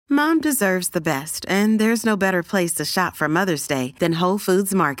Mom deserves the best, and there's no better place to shop for Mother's Day than Whole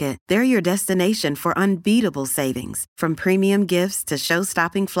Foods Market. They're your destination for unbeatable savings, from premium gifts to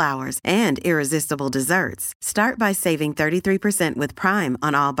show-stopping flowers and irresistible desserts. Start by saving 33% with Prime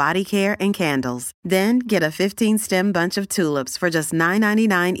on all body care and candles. Then get a 15-stem bunch of tulips for just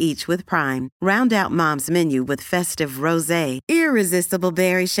 $9.99 each with Prime. Round out Mom's menu with festive rosé, irresistible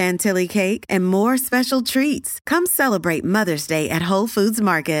berry chantilly cake, and more special treats. Come celebrate Mother's Day at Whole Foods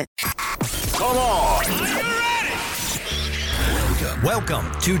Market. Come on. Are you ready? Welcome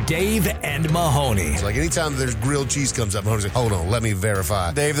to Dave and Mahoney. It's like anytime there's grilled cheese comes up, Mahoney's like, hold on, let me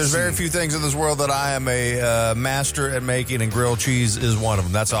verify. Dave, there's very few things in this world that I am a master at making, and grilled cheese is one of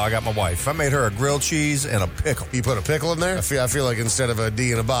them. That's how I got my wife. I made her a grilled cheese and a pickle. You put a pickle in there? I feel like instead of a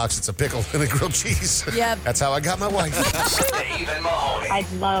D in a box, it's a pickle and a grilled cheese. Yep. That's how I got my wife. Dave and Mahoney.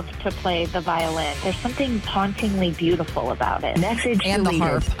 I'd love to play the violin. There's something hauntingly beautiful about it. Message And the deleted.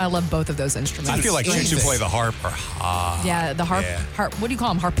 harp. I love both of those instruments. I feel like chicks who play the harp are hot. Yeah, the harp. Yeah. Harp. What do you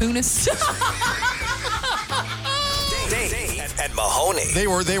call them? Harpoonists? Dave and Mahoney. They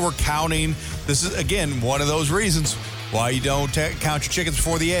were counting. This is, again, one of those reasons why you don't count your chickens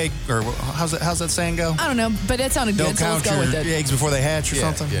before the egg. Or how's that saying go? I don't know, but it sounded Don't good, so count let's go with your it. eggs before they hatch or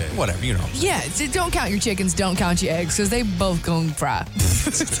something? yeah. Whatever, you know. Yeah, so don't count your chickens, don't count your eggs, because they both gonna fry.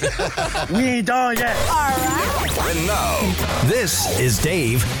 We ain't done yet. And now, This is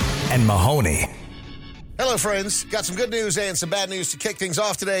Dave and Mahoney. Hello, friends. Got some good news and some bad news to kick things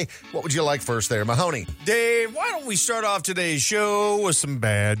off today. What would you like first there, Mahoney? Dave, why don't we start off today's show with some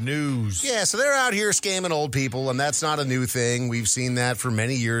bad news? Yeah, so they're out here scamming old people, and that's not a new thing. We've seen that for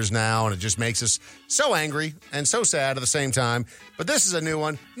many years now, and it just makes us so angry and so sad at the same time. But this is a new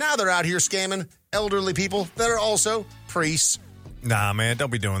one. Now they're out here scamming elderly people that are also priests. Nah, man,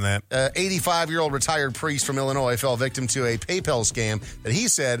 don't be doing that. 85-year-old retired priest from Illinois fell victim to a PayPal scam that he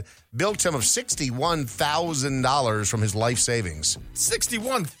said bilked him of $61,000 from his life savings.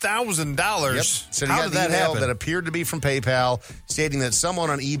 $61,000? Yep. So he How got did an that email happen? that appeared to be from PayPal, stating that someone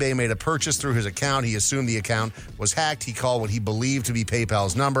on eBay made a purchase through his account. He assumed the account was hacked. He called what he believed to be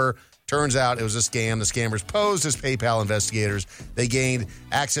PayPal's number. Turns out it was a scam. The scammers posed as PayPal investigators. They gained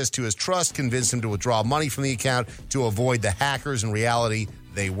access to his trust, convinced him to withdraw money from the account to avoid the hackers. In reality,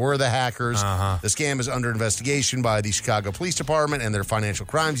 they were the hackers. The scam is under investigation by the Chicago Police Department and their financial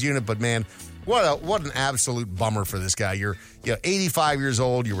crimes unit. But man, what an absolute bummer for this guy. You're 85 years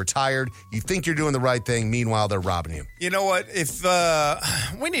old. You're retired. You think you're doing the right thing. Meanwhile, they're robbing you. You know what? If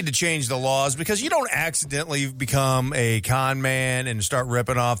we need to change the laws because you don't accidentally become a con man and start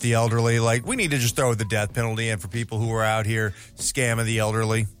ripping off the elderly. Like, we need to just throw the death penalty in for people who are out here scamming the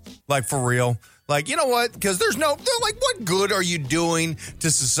elderly. Like, for real. Like, you know what? Because they're like, what good are you doing to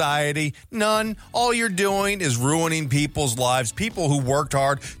society? None. All you're doing is ruining people's lives, people who worked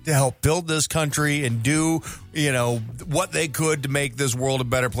hard to help build this country and do, what they could to make this world a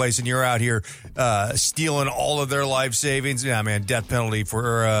better place. And you're out here stealing all of their life savings. Yeah, man, death penalty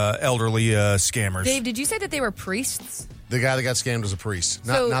for elderly scammers. Dave, did you say that they were priests? The guy that got scammed was a priest.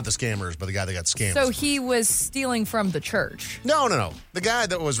 Not the scammers, but the guy that got scammed. So he was stealing from the church. No. The guy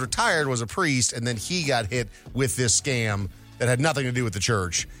that was retired was a priest, and then he got hit with this scam that had nothing to do with the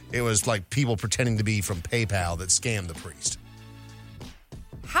church. It was like people pretending to be from PayPal that scammed the priest.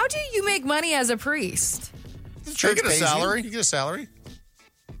 How do you make money as a priest? The church get a pays salary. You get a salary.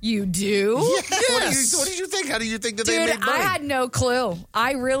 You do? Yes. What did you think? How do you think that they Dude, make money? I had no clue.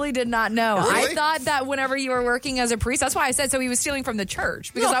 I really did not know. Really? I thought that whenever you were working as a priest, that's why I said so he was stealing from the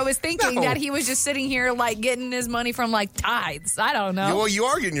church. Because I was thinking that he was just sitting here like getting his money from like tithes. I don't know. Well, you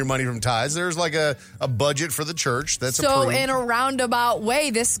are getting your money from tithes. There's like a budget for the church that's so approved. in a roundabout way,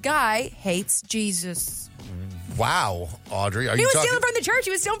 this guy hates Jesus. Wow, Audrey. He was stealing from the church.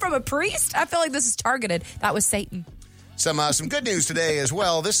 He was stealing from a priest. I feel like this is targeted. That was Satan. Some good news today as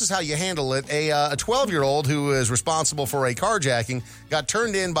well. This is how you handle it. A 12-year-old who is responsible for a carjacking got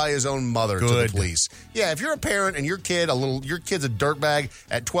turned in by his own mother to the police. Yeah, if you're a parent and your kid's a dirtbag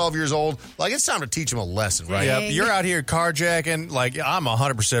at 12 years old, like it's time to teach him a lesson, right? Yep, you're out here carjacking. Like, I'm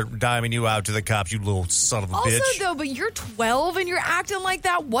 100% diming you out to the cops, you little son of a bitch. Also, though, but you're 12 and you're acting like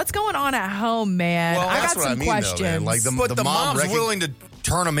that. What's going on at home, man? Well, I got that's what some I mean, questions. though, man. Like But the mom's willing to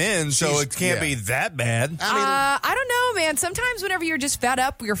turn them in, so it can't be that bad. I don't know, man. Sometimes whenever you're just fed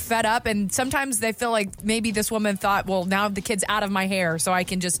up, you're fed up, and sometimes they feel like maybe this woman thought, well, now the kid's out of my hair, so I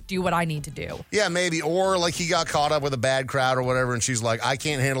can just do what I need to do. Yeah, maybe. Or like he got caught up with a bad crowd or whatever, and she's like, I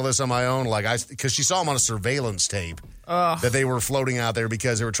can't handle this on my own. Because she saw him on a surveillance tape that they were floating out there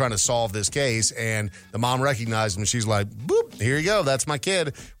because they were trying to solve this case, and the mom recognized him, and she's like, boop, here you go. That's my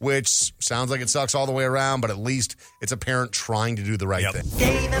kid, which sounds like it sucks all the way around, but at least it's a parent trying to do the right thing.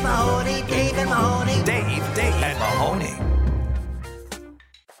 Dave and Mahoney. Dave and Mahoney.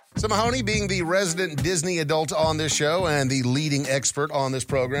 So Mahoney, being the resident Disney adult on this show and the leading expert on this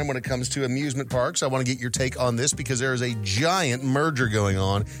program when it comes to amusement parks, I want to get your take on this because there is a giant merger going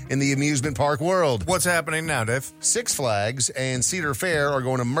on in the amusement park world. What's happening now, Dave? Six Flags and Cedar Fair are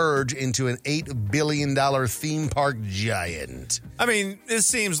going to merge into an $8 billion theme park giant. I mean, this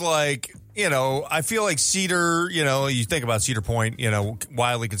seems like, I feel like Cedar, you think about Cedar Point,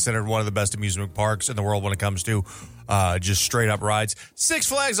 widely considered one of the best amusement parks in the world when it comes to just straight up rides. Six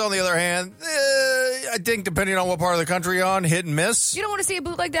Flags, on the other hand, I think depending on what part of the country you're on, hit and miss. You don't want to see a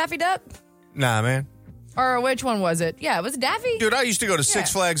bootleg Daffy Duck? Nah, man. Or which one was it? Yeah, it was Daffy? Dude, I used to go to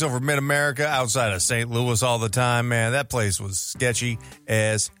Six Flags over Mid-America outside of St. Louis all the time, man. That place was sketchy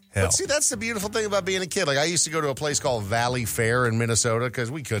as hell. But see, that's the beautiful thing about being a kid. Like, I used to go to a place called Valley Fair in Minnesota because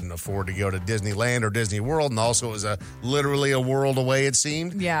we couldn't afford to go to Disneyland or Disney World, and also it was literally a world away, it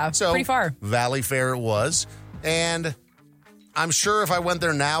seemed. Yeah, so pretty far. Valley Fair it was. And I'm sure if I went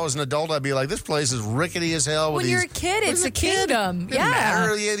there now as an adult, I'd be like, this place is rickety as hell. When you're a kid, it's a kingdom. Didn't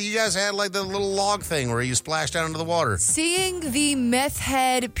matter. You guys had like the little log thing where you splash down into the water. Seeing the meth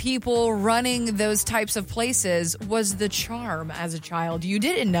head people running those types of places was the charm as a child. You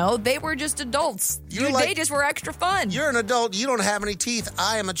didn't know. They were just adults. They just were extra fun. You're an adult. You don't have any teeth.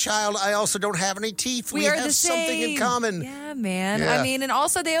 I am a child. I also don't have any teeth. We are have the same. something in common. Yeah, man. Yeah. I mean, and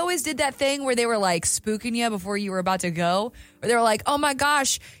also they always did that thing where they were like spooking you before you were about to go. Or they were like, oh my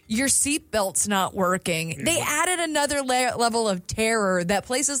gosh, your seatbelt's not working. They added another level of terror that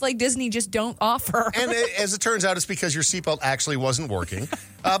places like Disney just don't offer. And as it turns out, it's because your seatbelt actually wasn't working.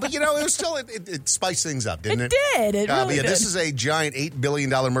 But, it was still, it spiced things up, didn't it? It did. It really did. This is a giant $8 billion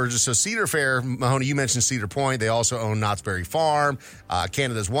merger. So Cedar Fair, Mahoney, you mentioned Cedar Point. They also own Knott's Berry Farm,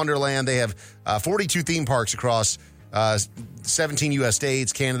 Canada's Wonderland. They have 42 theme parks across 17 U.S.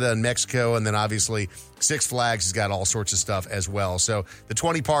 states, Canada and Mexico, and then obviously Six Flags has got all sorts of stuff as well. So the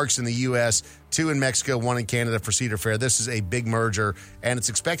 20 parks in the U.S., 2 in Mexico, 1 in Canada for Cedar Fair. This is a big merger, and it's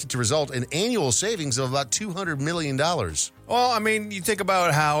expected to result in annual savings of about $200 million. Well, I mean, you think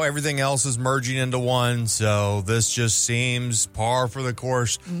about how everything else is merging into one, so this just seems par for the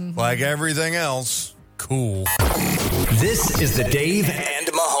course. Like everything else, cool. This is the Dave and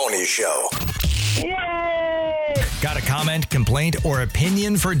Mahoney Show. Got a comment, complaint, or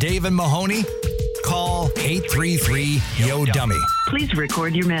opinion for Dave and Mahoney? Call 833-YO-DUMMY. Please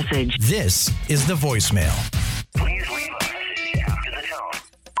record your message. This is the voicemail. Please leave a message after the tone.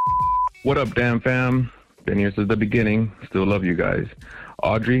 What up, damn fam? Been here since the beginning. Still love you guys.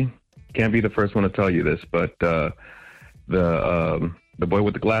 Audrey, can't be the first one to tell you this, but the boy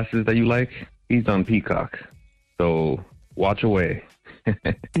with the glasses that you like, he's on Peacock. So watch away.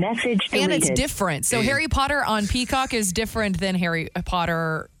 Message deleted. And it's different. So Harry Potter on Peacock is different than Harry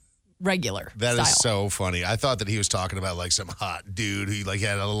Potter regular That style. is so funny. I thought that he was talking about like some hot dude who like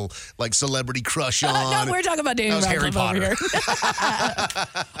had a little like celebrity crush on. No, we're talking about Daniel That was Harry Potter.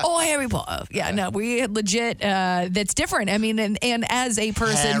 Oh, Harry Potter. Yeah, no, we legit. That's different. I mean, and as a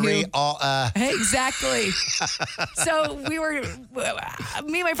person Harry, who exactly. So me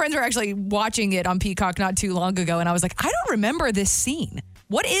and my friends were actually watching it on Peacock not too long ago, and I was like, I don't remember this scene.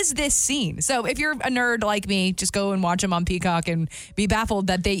 What is this scene? So if you're a nerd like me, just go and watch them on Peacock and be baffled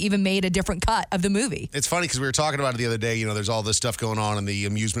that they even made a different cut of the movie. It's funny because we were talking about it the other day. There's all this stuff going on in the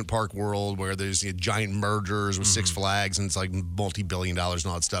amusement park world where there's giant mergers with Six Flags and it's like multi-billion dollars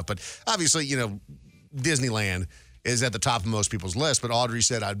and all that stuff. But obviously, Disneyland is at the top of most people's list. But Audrey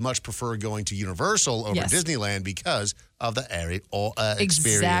said, I'd much prefer going to Universal over Disneyland because of the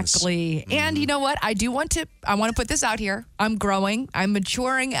experience. Exactly. And you know what? I want to put this out here. I'm growing. I'm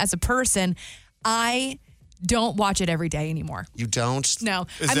maturing as a person. I don't watch it every day anymore. You don't? No.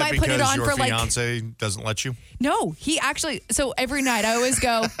 Is I that might because put it on your for fiance doesn't let you? No, he actually, so every night I always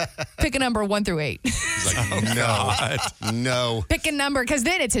go, pick a number 1 through 8. He's like, no. Pick a number, because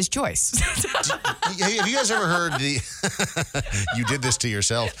then it's his choice. Have you guys ever heard you did this to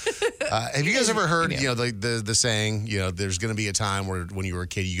yourself. Have you guys ever heard, the saying, there's going to be a time where when you were a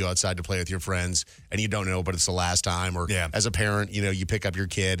kid, you go outside to play with your friends and you don't know, but it's the last time. Or as a parent, you pick up your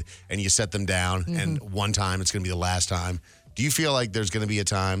kid and you set them down and one time it's going to be the last time. Do you feel like there's going to be a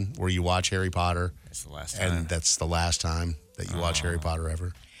time where you watch Harry Potter? It's the last time. And that's the last time that you watch Harry Potter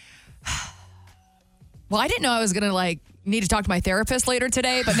ever? Well, I didn't know I was going to need to talk to my therapist later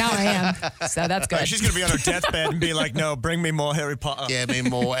today, but now I am. So that's good. She's going to be on her deathbed and be like, no, bring me more Harry Potter. Give me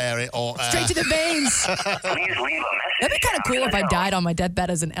more Harry Potter. Straight to the veins. Please leave a message. That'd be kind of cool if after I the died on my deathbed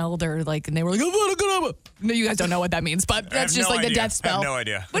as an elder, like, and they were like, "Oh, no, you guys don't know what that means, but that's just no like the idea. death spell. I have no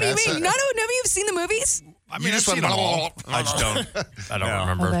idea. What do you That's mean? None of you have seen the movies? I mean, You I've just seen went them all. blah, blah, I just don't. I don't Oh,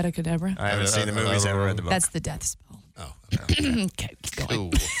 remember. Abracadabra. I haven't seen the movies. I haven't read the book. That's the death spell. Oh, Okay, keep going.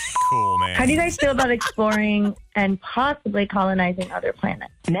 cool. Cool, man. How do you guys feel about exploring and possibly colonizing other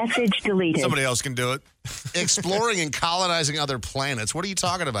planets? Message deleted. Somebody else can do it. Exploring and colonizing other planets. What are you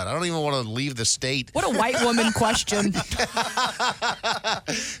talking about? I don't even want to leave the state. What a white woman question. Have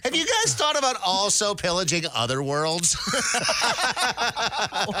you guys thought about also pillaging other worlds? Please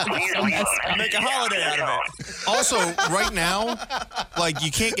leave a message Make a holiday out of it. Also, right now, like,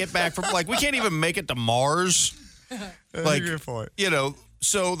 you can't get back from, like, we can't even make it to Mars. Like, you know,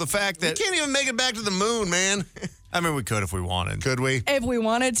 so the fact We that, can't even make it back to the moon, man. I mean, we could if we wanted. Could we? If we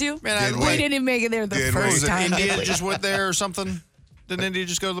wanted to. Man, We didn't even make it there the Did we? first Was it time. India did we? just went there or something? Didn't India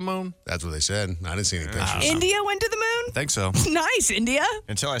just go to the moon? That's what they said. I didn't see any pictures. India went to the moon? I think so. Nice, India.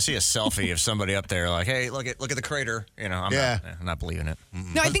 Until I see a selfie of somebody up there, like, hey, look at the crater. You know, I'm not believing it.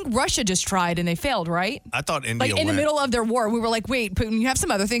 No, I think Russia just tried and they failed, right? I thought India Like in the went. middle of their war, we were like, wait, Putin, you have some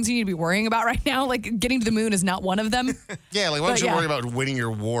other things you need to be worrying about right now? Like getting to the moon is not one of them. Yeah, like why don't But you yeah. worry about winning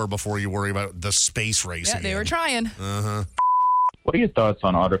your war before you worry about the space race Yeah, again? they were trying. What are your thoughts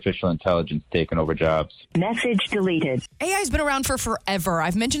on artificial intelligence taking over jobs? Message deleted. AI's been around for forever.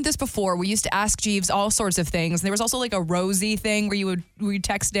 I've mentioned this before. We used to ask Jeeves all sorts of things. There was also like a Rosie thing where you would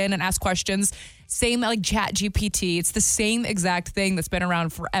text in and ask questions. Same like Chat GPT. It's the same exact thing that's been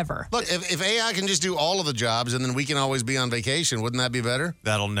around forever. Look, if AI can just do all of the jobs and then we can always be on vacation, wouldn't that be better?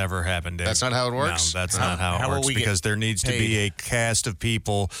 That'll never happen, Dave. That's not how it works? No, that's not how How it will works we get because there needs to be a cast of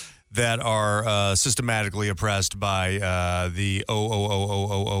people that are systematically oppressed by the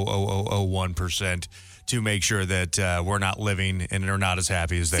 0.0000001% to make sure that we're not living and are not as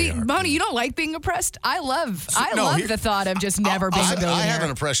happy as they See, are. Bonnie, you don't like being oppressed? I love no, the thought of just never being a billionaire. I have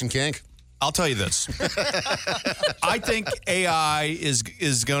an oppression kink. I'll tell you this. I think AI is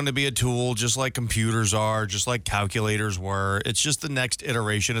going to be a tool just like computers are, just like calculators were. It's just the next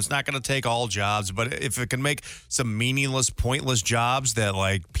iteration. It's not going to take all jobs, but if it can make some meaningless, pointless jobs that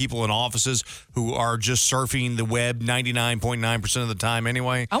like people in offices who are just surfing the web 99.9% of the time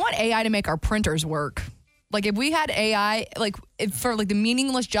anyway. I want AI to make our printers work. Like if we had AI, like for like the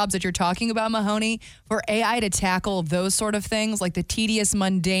meaningless jobs that you're talking about, Mahoney, for AI to tackle those sort of things, like the tedious,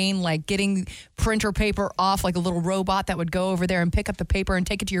 mundane, like getting printer paper off, like a little robot that would go over there and pick up the paper and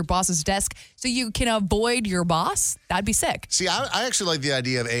take it to your boss's desk so you can avoid your boss, that'd be sick. See, I actually like the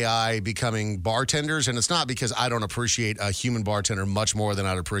idea of AI becoming bartenders, and it's not because I don't appreciate a human bartender much more than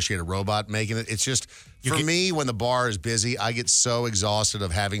I'd appreciate a robot making it. It's just, for me, when the bar is busy, I get so exhausted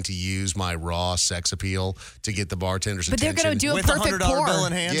of having to use my raw sex appeal to get the bartender's But they're attention. going to do a With perfect $100 pour. bill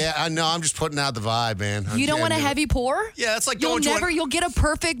in hand? Yeah, I know. I'm just putting out the vibe, man. You don't want a heavy pour? Yeah, it's like You'll going to never, you'll get a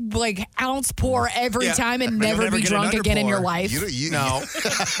perfect like ounce pour every Yeah, time and but you'll never never be get drunk an again in your underpour. life.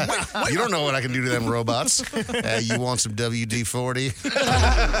 No. You don't know what I can do to them robots. You want some WD-40?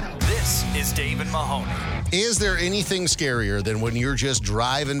 This is Dave and Mahoney. Is there anything scarier than when you're just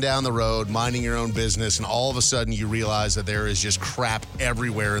driving down the road, minding your own business, and all of a sudden you realize that there is just crap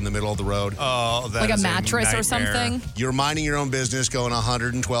everywhere in the middle of the road? Oh, that Like a is mattress or nightmare. something? You're minding your own business, going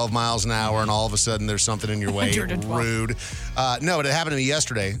 112 miles an hour, and all of a sudden there's something in your way. 112. Rude. No, it happened to me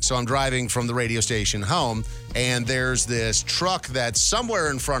yesterday. So I'm driving from the radio station home, and there's this truck that's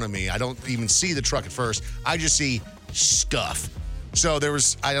somewhere in front of me. I don't even see the truck at first. I just see stuff. So there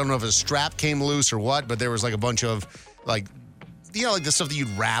was, I don't know if a strap came loose or what, but there was like a bunch of like, you know, like the stuff that you'd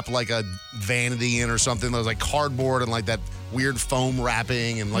wrap like a vanity in or something. There was like cardboard and like that weird foam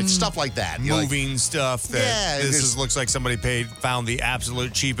wrapping and like stuff like that. You know, like- Moving stuff that Yeah, this it's- is, looks like somebody found the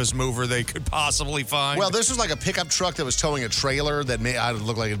absolute cheapest mover they could possibly find. Well, this was like a pickup truck that was towing a trailer that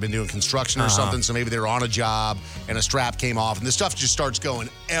looked like it had been doing construction or something. So maybe they were on a job and a strap came off, and the stuff just starts going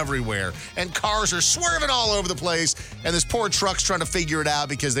everywhere. And cars are swerving all over the place. And this poor truck's trying to figure it out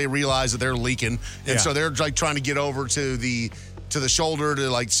because they realize that they're leaking, and Yeah. so they're like trying to get over to the shoulder to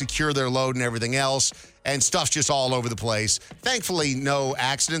like secure their load and everything else. And stuff's just all over the place. Thankfully, no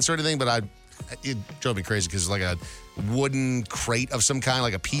accidents or anything, but it drove me crazy because it's like a wooden crate of some kind,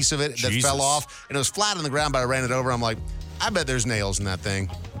 like a piece of it that Jesus. fell off. And it was flat on the ground, but I ran it over. I'm like, I bet there's nails in that thing.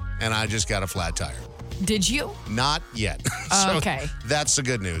 And I just got a flat tire. Did you? Not yet. So Okay. That's the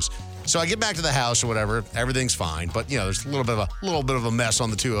good news. So I get back to the house or whatever. Everything's fine. But, you know, there's a little bit of a mess on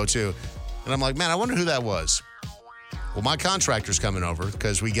the 202. And I'm like, man, I wonder who that was. Well, my contractor's coming over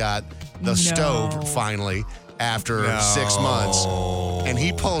because we got the stove finally. after 6 months. And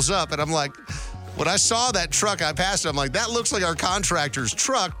he pulls up, and I'm like, when I saw that truck, I passed it. I'm like, that looks like our contractor's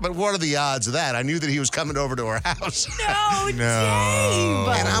truck, but what are the odds of that? I knew that he was coming over to our house. No, Dave.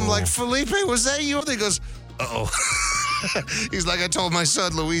 And I'm like, Felipe, was that you? And he goes, uh-oh. He's like, I told my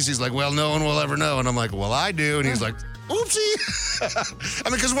son, Luis. He's like, well, no one will ever know. And I'm like, well, I do. And he's like, oopsie. I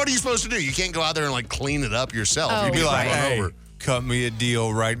mean, because what are you supposed to do? You can't go out there and, like, clean it up yourself. Oh, You'd be like, hey, over. cut me a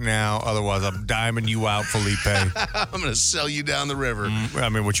deal right now. Otherwise, I'm diming you out, Felipe. I'm going to sell you down the river. I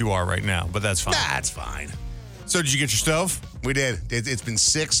mean, what you are right now, but that's fine. That's fine. So did you get your stove? We did. It's been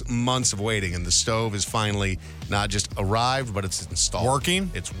 6 months of waiting, and the stove is finally not just arrived, but it's installed. Working?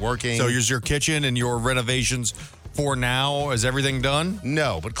 It's working. So here's your kitchen and your renovations for now. Is everything done?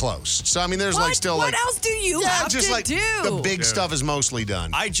 No, but close. So, I mean, there's What like else do you have just to like do? The big stuff is mostly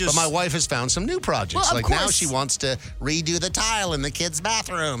done. But my wife has found some new projects. Well, of like now course. she wants to redo the tile in the kids'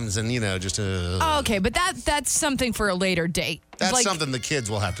 bathrooms and, just Okay, but that's something for a later date. that's Like, something the kids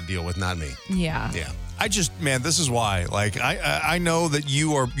will have to deal with, not me. Yeah. Yeah. I just, man, this is why. Like, I know that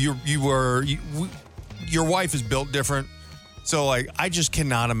your wife is built different. So, like, I just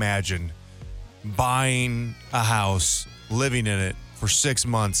cannot imagine buying a house, living in it for 6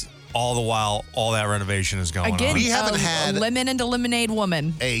 months, all the while all that renovation is going Again, on. We haven't had a lemon and a lemonade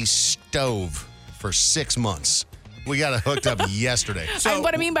woman. a stove for 6 months. We got it hooked up yesterday. And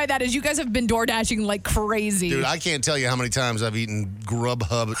what I mean by that is you guys have been door dashing like crazy. Dude, I can't tell you how many times I've eaten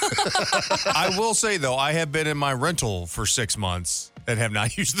Grubhub. I will say, though, I have been in my rental for 6 months and have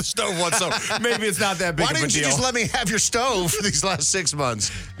not used the stove once, so maybe it's not that big Why of a didn't deal. you just let me have your stove for these last 6 months?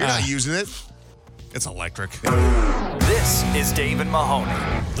 You're not using it. It's electric. This is Dave and Mahoney.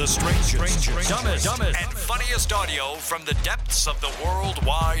 The strangest, dumbest, and funniest audio from the depths of the World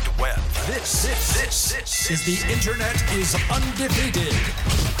Wide Web. This is the Internet is Undefeated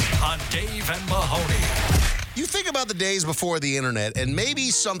on Dave and Mahoney. You think about the days before the internet, and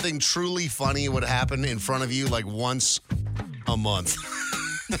maybe something truly funny would happen in front of you like once a month.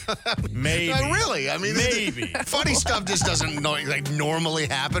 Maybe. Really? I mean, maybe. Funny stuff just doesn't normally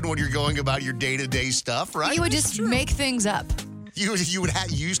happen when you're going about your day-to-day stuff, right? You would just make things up. You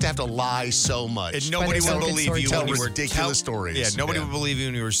used to have to lie so much. And nobody would believe you tell when you were ridiculous stories. Yeah, nobody would believe you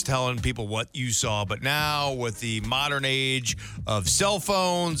when you were telling people what you saw. But now, with the modern age of cell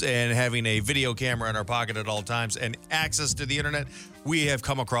phones and having a video camera in our pocket at all times and access to the internet, we have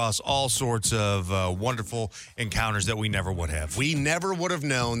come across all sorts of wonderful encounters that we never would have. We never would have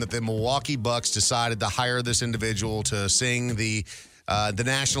known that the Milwaukee Bucks decided to hire this individual to sing the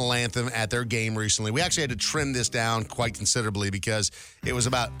national anthem at their game recently. We actually had to trim this down quite considerably because it was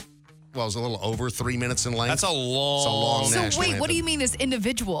about, it was a little over 3 minutes in length. That's a long So national wait, anthem. what do you mean this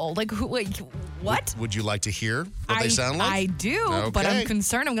individual? Like, what? Would you like to hear what they sound like? I do, but I'm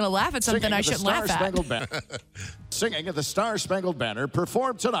concerned I'm going to laugh at something I shouldn't laugh at. Singing at the Star-Spangled Banner,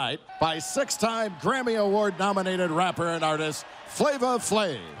 performed tonight by 6-time Grammy Award-nominated rapper and artist Flava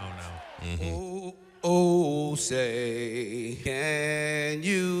Flav. Oh, say, can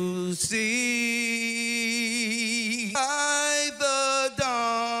you see by the dawn's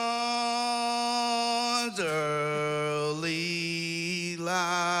early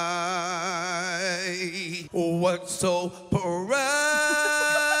light what so proudly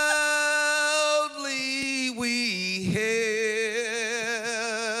we hailed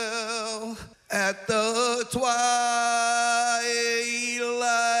at the twilight's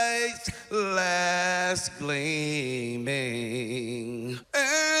last gleaming,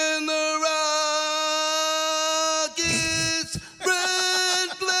 and the rocket's red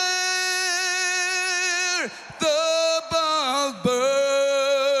glare, the bomb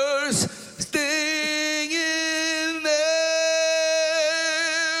burst, sting in there,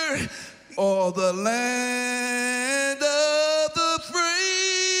 all the land of the free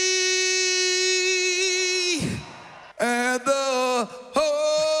and the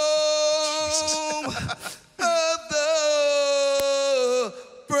home of the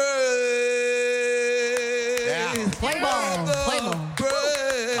brave. Play ball. Play ball.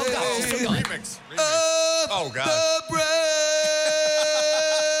 Oh, God, it's still going. Remix. Oh, God.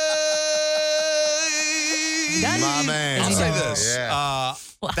 My man. I'll say this. Yeah.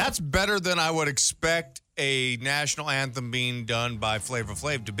 That's better than I would expect a national anthem being done by Flava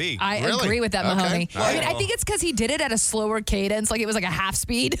Flav to be. I agree with that, Mahoney. Okay. I mean, I think it's because he did it at a slower cadence, like it was like a half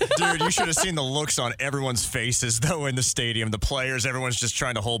speed. Dude, you should have seen the looks on everyone's faces, though, in the stadium. The players, everyone's just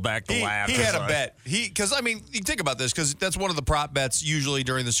trying to hold back the laugh. He had a bet. Because, I mean, you think about this, because that's one of the prop bets usually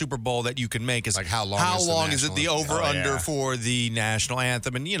during the Super Bowl that you can make is Like how long is the is it the national over-under for the national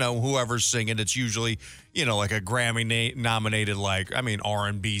anthem? And, whoever's singing, it's usually, like a Grammy-nominated,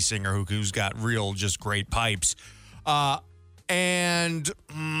 R&B singer who's got real just great straight pipes. And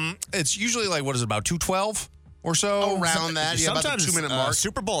it's usually like, what is it, about 212 or so? Around that. Yeah, about the Sometimes 2-minute mark.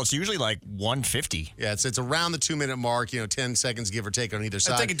 Super Bowl, it's usually like 150. Yeah, it's around the 2-minute mark, 10 seconds, give or take, on either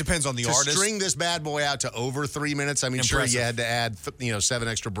side. I think it depends on the artist. To string this bad boy out to over 3 minutes, I mean, Impressive. sure, you had to add 7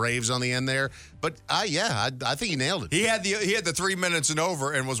 extra Braves on the end there. But, I think he nailed it. He had the 3 minutes and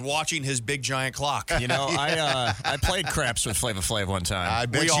over and was watching his big giant clock. I played craps with Flava Flav one time. I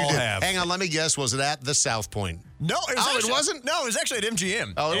bet We you all did. have. Hang on, let me guess. Was it at the South Point? No, it wasn't? No, it was actually at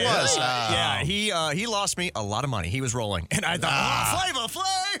MGM. Oh, it was? Yeah, he lost me a lot of money. He was rolling. And I thought, Flava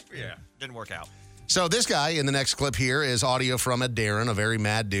Flav! Yeah, didn't work out. So this guy in the next clip here is audio from a Darren, a very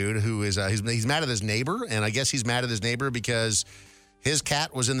mad dude who is he's mad at his neighbor, and I guess he's mad at his neighbor because his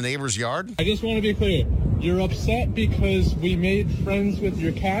cat was in the neighbor's yard. I just want to be clear. You're upset because we made friends with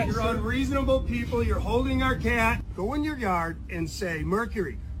your cat? You're unreasonable people. You're holding our cat. Go in your yard and say,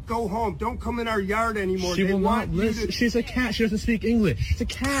 Mercury, go home. Don't come in our yard anymore. She They will not want you listen. to... She's a cat. She doesn't speak English. It's a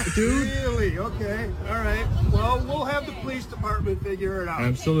cat, dude. Really? Okay. All right. Well, we'll have the police department figure it out.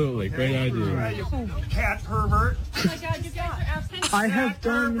 Absolutely. Great idea. All right, you cat pervert. Oh my God, you guys are absolutely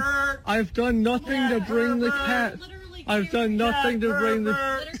I've done nothing to bring the cat. I've done nothing to bring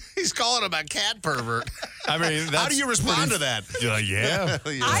the... He's calling him a cat pervert. I mean, how do you respond to that? You're like, yeah.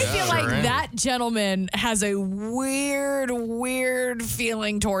 I feel like that gentleman has a weird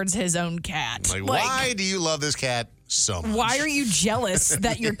feeling towards his own cat. Like, why do you love this cat so much? Why are you jealous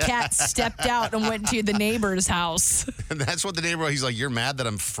that your cat stepped out and went to the neighbor's house? And that's what the neighbor, he's like, you're mad that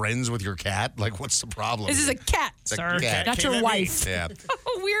I'm friends with your cat? Like, what's the problem? This is a cat, It's a sir, cat. not your wife. Yeah.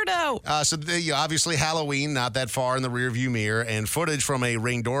 Weirdo. So obviously Halloween, not that far in the rearview mirror, and footage from a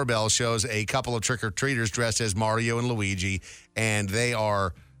Ring doorbell shows a couple of trick-or-treaters dressed as Mario and Luigi, and they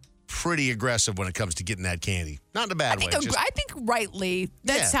are pretty aggressive when it comes to getting that candy. Not in a bad way. I think rightly,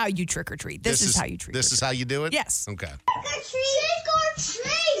 that's how you trick or treat. This is how you treat. This is how you do it? Yes. Okay. Trick or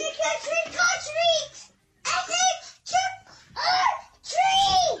treat! Trick or treat! I say trick or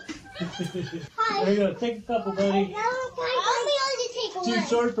treat! Hi. There you go. Take a couple, buddy. I'll take Too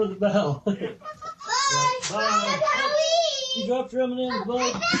short for the bell. Bye. Bye. Happy Halloween! You dropped your M&M's, bud.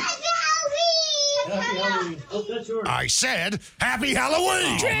 Happy Halloween! Happy Halloween. Oh, that's yours. I said, Happy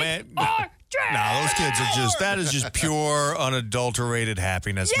Halloween! Oh, man. No, those kids are that is just pure, unadulterated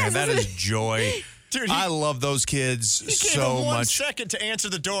happiness, man. That is joy. Dude, I love those kids so one much. second to answer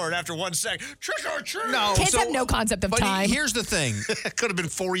the door, and after 1 second, trick or treat. No, Kids have no concept of but time. Here's the thing. It could have been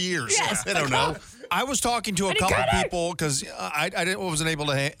 4 years. Yes. I don't know. I was talking to a couple people because I wasn't able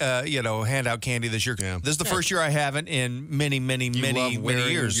to hand out candy this year. Yeah. This is the first year I haven't in many love wearing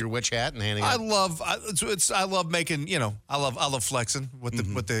years. your witch hat and handing I out. love making I love flexing with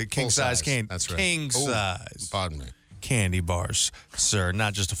the king size candy. That's right. King Oh, size. Pardon me. Candy bars, sir,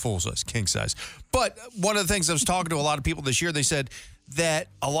 not just a full size, king size. But one of the things I was talking to a lot of people this year, they said that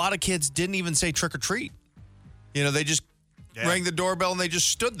a lot of kids didn't even say trick or treat. They just rang the doorbell and they just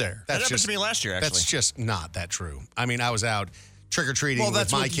stood there. That happened to me last year, actually. That's just not that true. I mean, I was out trick-or-treating with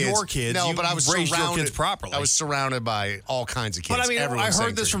that's my with kids. your kids. No, You but I was raised your surrounded kids properly. I was surrounded by all kinds of kids. But I mean, Everyone I saying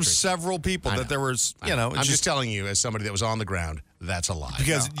heard this from trick-or-treat. several people I that know. there was, I know. I'm it's just telling you, as somebody that was on the ground, that's a lie.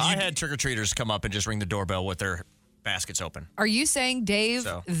 because I had trick-or-treaters come up and just ring the doorbell with their baskets open. Are you saying, Dave,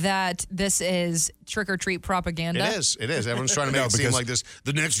 that this is trick or treat propaganda? It is. Everyone's trying to make it seem like this.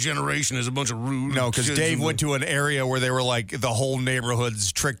 The next generation is a bunch of rude. No, because kids Dave and- went to an area where they were like the whole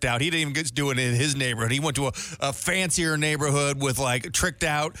neighborhood's tricked out. He didn't even get to do it in his neighborhood. He went to a fancier neighborhood with like tricked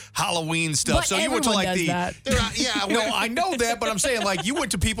out Halloween stuff. But so you went to like everyone the does that. no, I know that, but I'm saying like you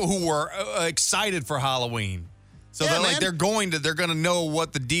went to people who were excited for Halloween. So Yeah, they're man. like they're gonna know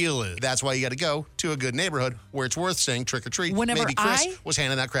what the deal is. That's why you got to go to a good neighborhood where it's worth saying trick or treat. Whenever Maybe Chris I- was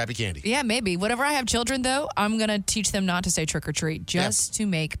handing out crappy candy. Yeah, maybe. Whenever I have children, though, I'm going to teach them not to say trick or treat just to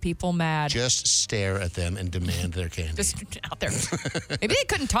make people mad. Just stare at them and demand their candy. Just out there. Maybe they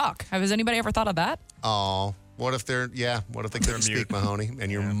couldn't talk. Has anybody ever thought of that? Oh, what if they couldn't speak Mahoney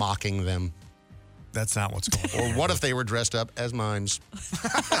and you're mocking them? That's not what's going on. Or what if they were dressed up as mimes?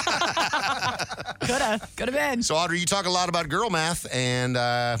 Could have been. So, Audrey, you talk a lot about girl math, and,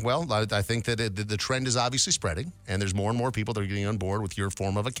 I think that the trend is obviously spreading, and there's more and more people that are getting on board with your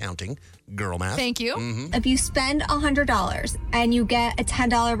form of accounting, girl math. Thank you. Mm-hmm. If you spend $100 and you get a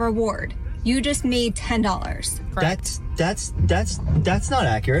 $10 reward, you just made $10. That's not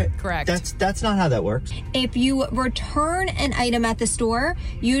accurate. Correct. That's not how that works. If you return an item at the store,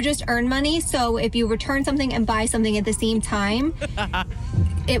 you just earn money. So if you return something and buy something at the same time,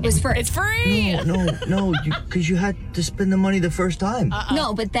 it was free. It's free. No, because you had to spend the money the first time.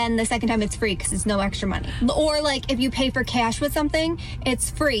 No, but then the second time it's free because it's no extra money. Or like if you pay for cash with something, it's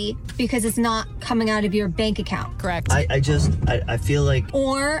free because it's not coming out of your bank account. Correct. I feel like.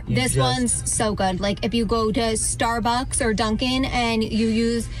 Or this one's so good. Like if you go to Starbucks or Dunkin' and you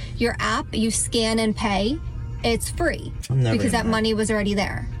use your app, you scan and pay, it's free because that money was already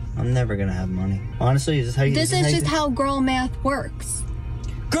there. I'm never gonna have money. Honestly, is this how you? This is just how girl math works.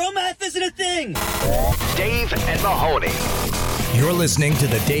 Girl math isn't a thing. Dave and Mahoney. You're listening to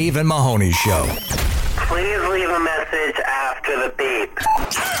the Dave and Mahoney Show. Please leave a message after the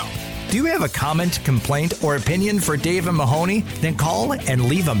beep. Do you have a comment, complaint, or opinion for Dave and Mahoney? Then call and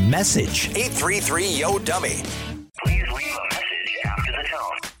leave a message. 833-YO-DUMMY. Please leave a message after the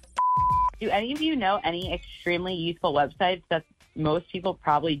tone. Do any of you know any extremely useful websites that most people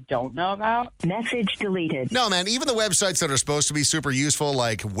probably don't know about? Message deleted. No, man, even the websites that are supposed to be super useful,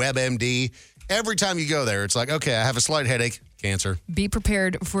 like WebMD, every time you go there, it's like, okay, I have a slight headache, cancer. Be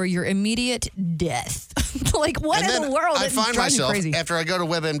prepared for your immediate death. Like, what in the world? I It find drives me myself, crazy. after I go to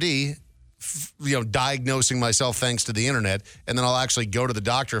WebMD, diagnosing myself thanks to the internet, and then I'll actually go to the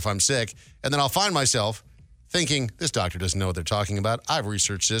doctor if I'm sick, and then I'll find myself thinking, this doctor doesn't know what they're talking about. I've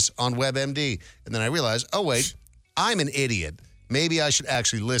researched this on WebMD. And then I realize, oh, wait, I'm an idiot. Maybe I should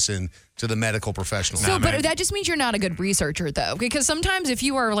actually listen to the medical professional. So, but that just means you're not a good researcher, though, because sometimes if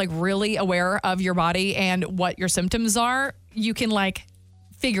you are like really aware of your body and what your symptoms are, you can like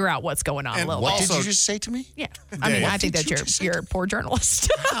figure out what's going on a little What bit. did you just say to me? Yeah. I mean, I think that you're a poor journalist.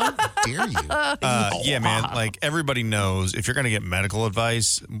 How dare you? Yeah, man. Like everybody knows, if you're going to get medical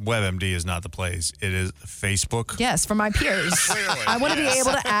advice, WebMD is not the place. It is Facebook. Yes, for my peers. I want to be able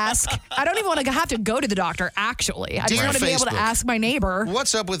to ask. I don't even want to have to go to the doctor, actually. I just Dear want to be able to Facebook, ask my neighbor.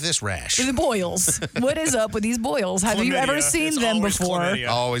 What's up with this rash? The boils. What is up with these boils? Have you ever seen them before?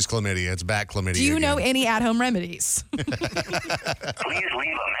 Always chlamydia. It's back chlamydia. Do you know again. any at-home remedies? Please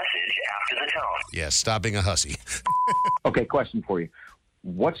leave a message after the tone. Yes, stop being a hussy. Okay, question for you.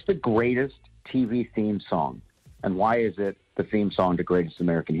 What's the greatest TV theme song? And why is it the theme song to Greatest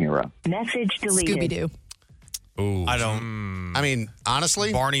American Hero? Message deleted. Scooby-Doo. Ooh. I don't. I mean,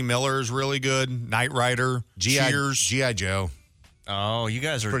 honestly, Barney Miller's really good. Knight Rider. Cheers. G.I. Joe. Oh, you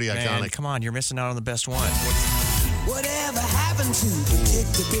guys are Pretty man, iconic. Come on, you're missing out on the best one. Whatever happened to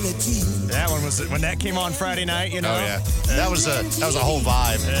predictability? That one was when that came on Friday night. You know. Oh yeah, that was a whole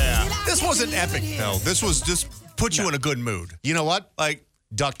vibe. Yeah. This wasn't epic though. This was just put you in a good mood. You know what? Like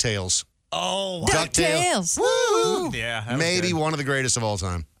DuckTales. Oh, DuckTales. Woo! Yeah, that was Maybe good. one of the greatest of all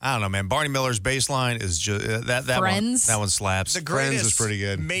time. I don't know, man. Barney Miller's bass line is just that Friends? one. That one slaps. The Friends greatest, was pretty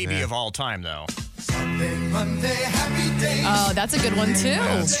good. maybe Yeah. of all time, though. Sunday, Monday, happy days. Oh, that's a good one, too.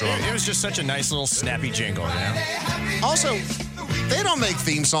 That's strong. It was just such a nice little snappy jingle, you know. Also, they don't make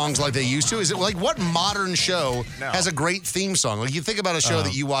theme songs like they used to. Is it like what modern show has a great theme song? Like you think about a show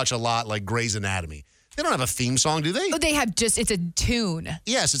that you watch a lot, like Grey's Anatomy. They don't have a theme song, do they? Oh, they have just, it's a tune.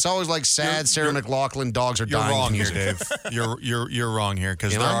 Yes, it's always like sad Sarah McLachlan, dogs are You're dying. wrong here, music. Dave. You're wrong here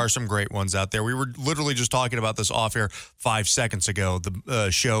because You there know? are some great ones out there. We were literally just talking about this off air 5 seconds ago. The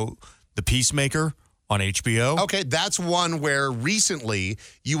show, The Peacemaker on HBO. Okay, that's one where recently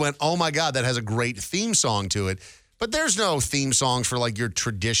you went, oh my God, that has a great theme song to it. But there's no theme songs for like your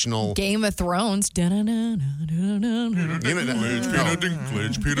traditional. Game of Thrones. You know,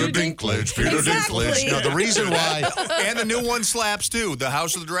 Peter Dinklage, Peter Exactly. Dinklage. No, the reason why. And the new one slaps too. The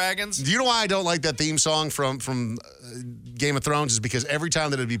House of the Dragons. Do you know why I don't like that theme song from Game of Thrones? Is because every time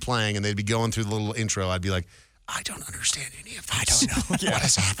that it'd be playing and they'd be going through the little intro, I'd be like, I don't understand any of this. I don't know what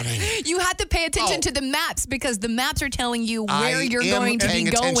is happening. You have to pay attention to the maps because the maps are telling you where I you're am going to be paying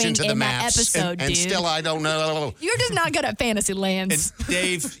going attention to the in that maps, episode, and dude. still I don't know. You're just not good at fantasy lands. And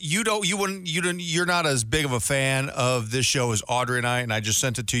Dave, you're not as big of a fan of this show as Audrey and I just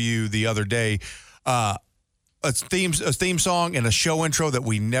sent it to you the other day. A theme song and a show intro that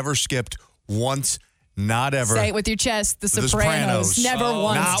we never skipped once, not ever. Say it with your chest. The Sopranos. Never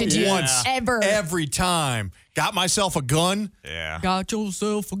once not did you once. ever. Every time. Got myself a gun. Yeah. Got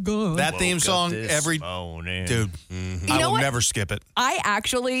yourself a gun. That theme song every dude. You I know will what? never skip it. I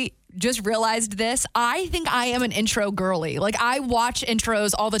actually just realized this. I think I am an intro girly. Like I watch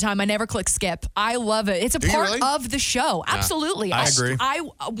intros all the time. I never click skip. I love it. It's a Do you part really? of the show. Yeah. Absolutely. I agree. I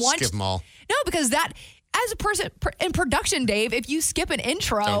want Skip them all. No, because that as a person in production, Dave, if you skip an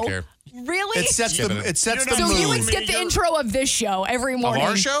intro, Don't care. really? It sets the mood. So you would skip the intro of this show every morning.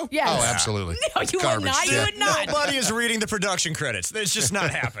 Of our show? Yes. Oh, absolutely. No, you would not. You would not. Nobody is reading the production credits. It's just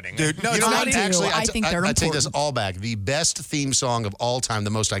not happening. Dude, no, You know I what? do. Actually, I think they're I take this important. all back. The best theme song of all time, the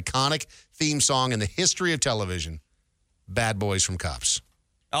most iconic theme song in the history of television, Bad Boys from Cops.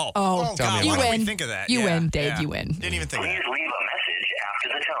 Oh, Oh, God, you why didn't win. we think of that? You Yeah, win, Dave. yeah. You win. Didn't even think of Please that. leave a message after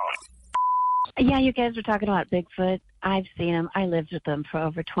the tone. Yeah, you guys were talking about Bigfoot. I've seen him. I lived with him for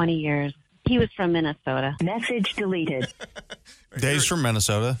over 20 years. He was from Minnesota. Message deleted. Dave's from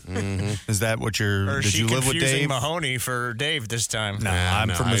Minnesota. Is that what you're? Or is Did she you live with confusing Dave? Mahoney for Dave this time? No, I'm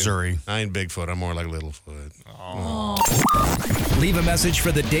from Missouri. I ain't Bigfoot. I'm more like Littlefoot. Leave a message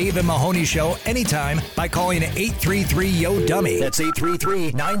for the Dave and Mahoney Show anytime by calling 833-YO-DUMMY. That's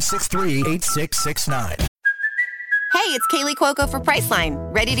 833-963-8669. Hey, it's Kaylee Cuoco for Priceline.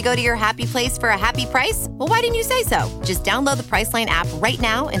 Ready to go to your happy place for a happy price? Well, why didn't you say so? Just download the Priceline app right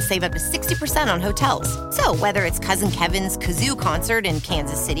now and save up to 60% on hotels. So whether it's Cousin Kevin's Kazoo Concert in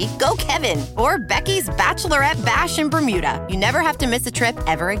Kansas City, go Kevin, or Becky's Bachelorette Bash in Bermuda, you never have to miss a trip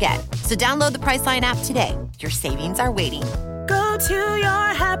ever again. So download the Priceline app today. Your savings are waiting. Go to your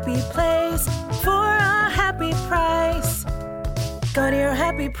happy place for a happy price. Go to your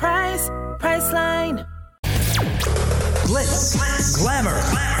happy price, Priceline. Glitz, glamour,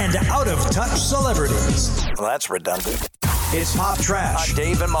 and out-of-touch celebrities. Well, that's redundant. It's Pop Trash.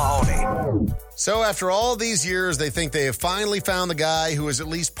 Dave and Mahoney. So after all these years, they think they have finally found the guy who is at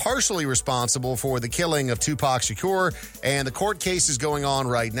least partially responsible for the killing of Tupac Shakur. And the court case is going on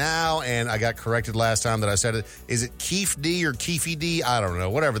right now. And I got corrected last time that I said it. Is it Keefe D or Keefe D? I don't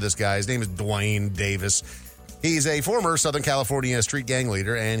know. Whatever this guy. His name is Dwayne Davis. He's a former Southern California street gang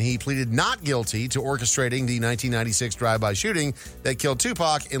leader, and he pleaded not guilty to orchestrating the 1996 drive-by shooting that killed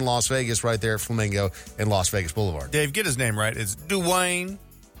Tupac in Las Vegas, right there at Flamingo and Las Vegas Boulevard. Dave, get his name right. It's Dwayne.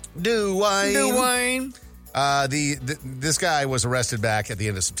 This guy was arrested back at the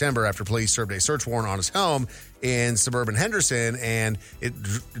end of September after police served a search warrant on his home in suburban Henderson, and it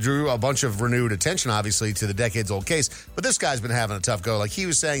drew a bunch of renewed attention, obviously, to the decades-old case. But this guy's been having a tough go. Like, he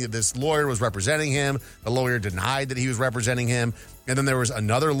was saying that this lawyer was representing him. The lawyer denied that he was representing him. And then there was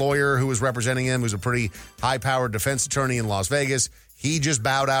another lawyer who was representing him, who's a pretty high-powered defense attorney in Las Vegas. He just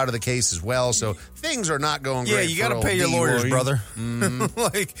bowed out of the case as well, so things are not going great. Yeah, you got to pay your lawyers, brother.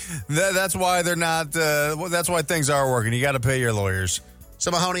 Like that's why they're not. That's why things are working. You got to pay your lawyers. So,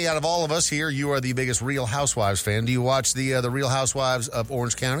 Mahoney, out of all of us here, you are the biggest Real Housewives fan. Do you watch the Real Housewives of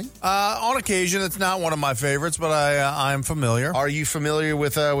Orange County? On occasion, it's not one of my favorites, but I'm familiar. Are you familiar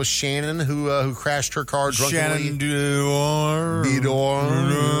with Shannon, who crashed her car drunkenly? Shannon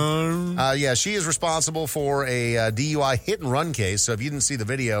Bedore. Yeah, she is responsible for a DUI hit and run case. So if you didn't see the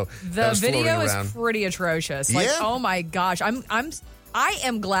video, the video is around. pretty atrocious. Like, oh my gosh, I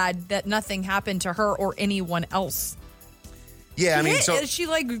am glad that nothing happened to her or anyone else. Yeah, I mean, so she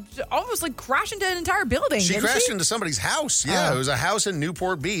almost crashed into an entire building. She crashed into somebody's house. Yeah, It was a house in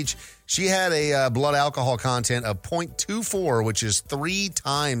Newport Beach. She had a blood alcohol content of 0.24, which is 3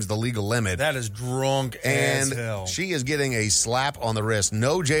 times the legal limit. That is drunk as hell. She is getting a slap on the wrist.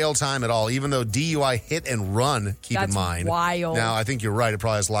 No jail time at all, even though DUI hit and run, keep in mind. That's wild. Now, I think you're right. It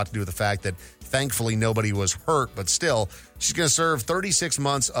probably has a lot to do with the fact that thankfully nobody was hurt, but still, she's going to serve 36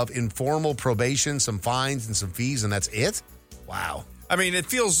 months of informal probation, some fines and some fees, and that's it? Wow. I mean, it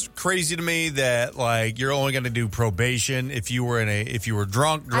feels crazy to me that you're only going to do probation if you were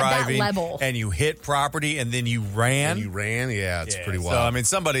drunk driving and you hit property and then you ran. Yeah, it's pretty wild. So I mean,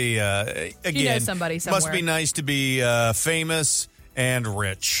 somebody again somebody somewhere. must be nice to be famous and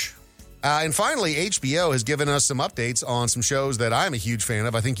rich. And finally, HBO has given us some updates on some shows that I'm a huge fan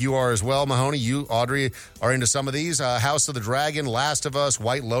of. I think you are as well, Mahoney. You, Audrey, are into some of these. House of the Dragon, Last of Us,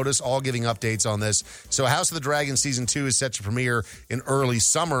 White Lotus, all giving updates on this. So House of the Dragon Season 2 is set to premiere in early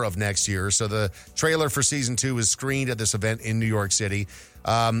summer of next year. So the trailer for Season 2 is screened at this event in New York City.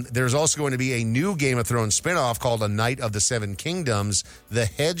 There's also going to be a new Game of Thrones spinoff called A Knight of the Seven Kingdoms, The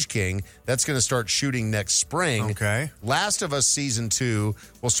Hedge King. That's going to start shooting next spring. Okay. Last of Us Season 2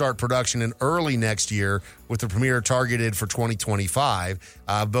 will start production in early next year with the premiere targeted for 2025.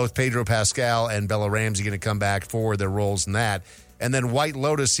 Both Pedro Pascal and Bella Ramsey going to come back for their roles in that. And then White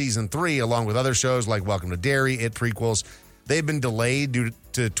Lotus Season 3, along with other shows like Welcome to Derry, It prequels, they've been delayed due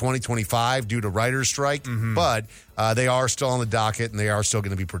to 2025 due to writer's strike, but they are still on the docket and they are still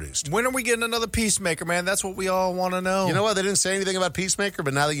going to be produced. When are we getting another Peacemaker, man? That's what we all want to know. You know what? They didn't say anything about Peacemaker,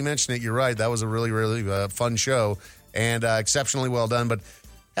 but now that you mention it, you're right. That was a really, really fun show and exceptionally well done. But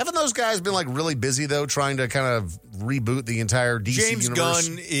haven't those guys been really busy, though, trying to kind of reboot the entire DC James universe?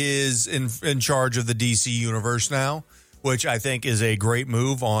 Gunn is in charge of the DC universe now, which I think is a great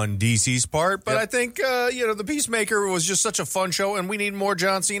move on DC's part. But I think, The Peacemaker was just such a fun show, and we need more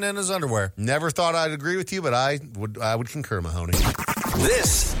John Cena in his underwear. Never thought I'd agree with you, but I would concur, Mahoney.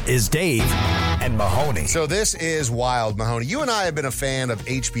 This is Dave and Mahoney. So this is wild, Mahoney. You and I have been a fan of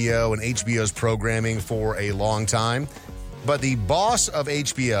HBO and HBO's programming for a long time. But the boss of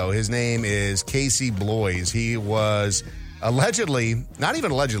HBO, his name is Casey Bloys. He was allegedly, not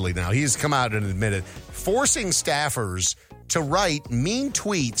even allegedly now, he's come out and admitted, forcing staffers to write mean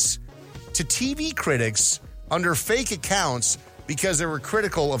tweets to TV critics under fake accounts because they were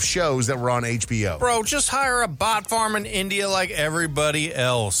critical of shows that were on HBO. Bro, just hire a bot farm in India like everybody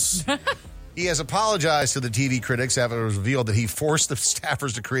else. He has apologized to the TV critics after it was revealed that he forced the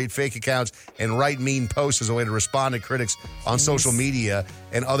staffers to create fake accounts and write mean posts as a way to respond to critics on social media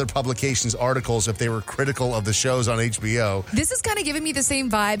and other publications' articles if they were critical of the shows on HBO. This is kind of giving me the same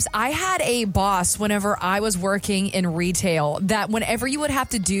vibes. I had a boss whenever I was working in retail that whenever you would have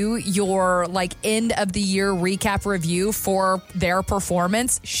to do your like end of the year recap review for their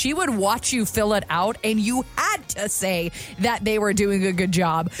performance, she would watch you fill it out and you had to say that they were doing a good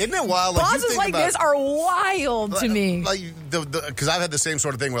job. Isn't it wild? Bosses like this are wild to me. Like because I've had the same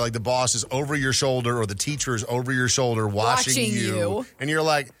sort of thing where like the boss is over your shoulder or the teacher is over your shoulder watching you. And you're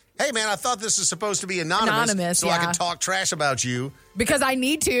like, hey, man, I thought this was supposed to be anonymous so I can talk trash about you. Because I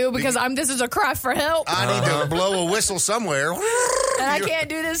need to, because this is a cry for help. I need to blow a whistle somewhere. And I can't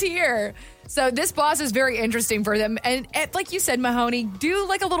do this here. So this boss is very interesting for them. And like you said, Mahoney, do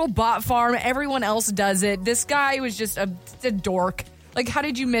like a little bot farm. Everyone else does it. This guy was just a dork. Like, how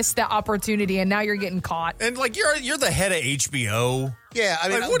did you miss that opportunity and now you're getting caught? And, like, you're the head of HBO. Yeah, I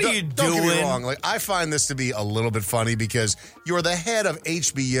mean, like, what are you doing? Don't get me wrong. Like, I find this to be a little bit funny because you're the head of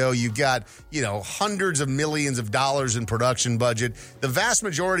HBO. You've got, hundreds of millions of dollars in production budget. The vast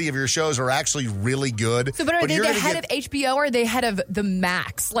majority of your shows are actually really good. So, but are they the head of HBO or are they head of the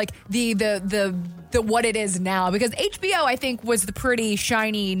Max? Like, the what it is now? Because HBO, I think, was the pretty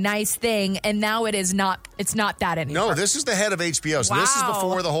shiny, nice thing, and now it is not. It's not that anymore. No, this is the head of HBO. So this is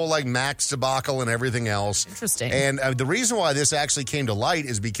before the whole, like, Max debacle and everything else. Interesting. And the reason why this actually came to light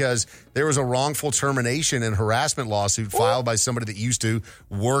is because there was a wrongful termination and harassment lawsuit filed by somebody that used to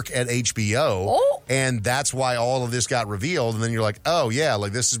work at HBO. And that's why all of this got revealed. And then you're like, oh, yeah,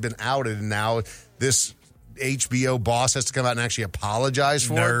 like this has been outed. And now this HBO boss has to come out and actually apologize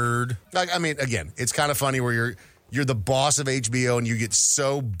for it. Like, I mean, again, it's kind of funny where you're the boss of HBO and you get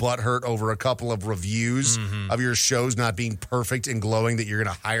so butthurt over a couple of reviews of your shows not being perfect and glowing that you're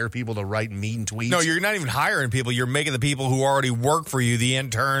going to hire people to write mean tweets. No, you're not even hiring people. You're making the people who already work for you, the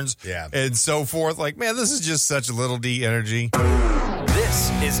interns, and so forth. Like, man, this is just such little D energy. This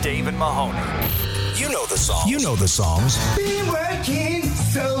is Dave and Mahoney. You know the songs. Been working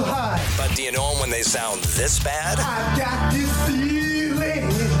so hard. But do you know them when they sound this bad? I've got this feeling.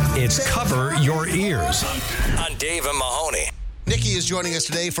 It's Cover Your Ears on Dave and Mahoney. Nikki is joining us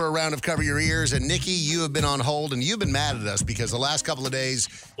today for a round of Cover Your Ears. And Nikki, you have been on hold and you've been mad at us because the last couple of days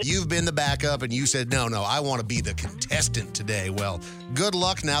you've been the backup and you said, no, I want to be the contestant today. Well, good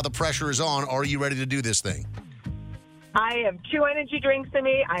luck. Now the pressure is on. Are you ready to do this thing? I have 2 energy drinks in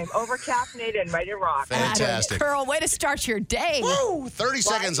me. I'm over-caffeinated and ready to rock. Fantastic. Girl, way to start your day. Woo! 30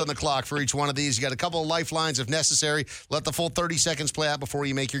 seconds on the clock for each one of these. You got a couple of lifelines if necessary. Let the full 30 seconds play out before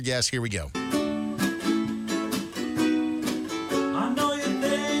you make your guess. Here we go. I know you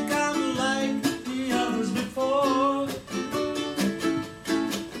think I'm like the others before.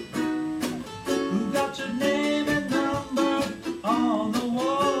 Who got your name and number on the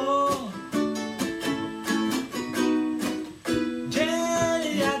wall?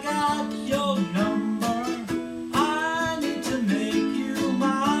 Jenny, I got your number. I need to make you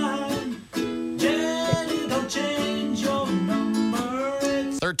mine. Jenny, don't change your number.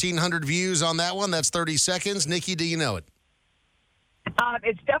 1,300 views on that one. That's 30 seconds. Nikki, do you know it?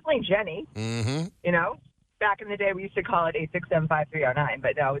 It's definitely Jenny. Mm-hmm. Back in the day, we used to call it 867-5309,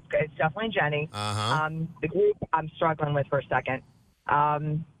 but no, it's definitely Jenny. Uh-huh. The group I'm struggling with for a second. I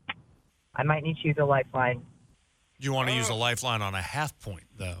might need to use a lifeline. You want to use a lifeline on a half point,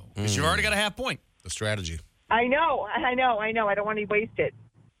 though, because you've already got a half point. The strategy. I know. I don't want to waste it.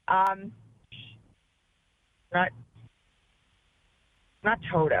 Not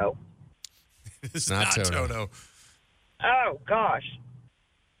Toto. It's not Toto. Oh, gosh.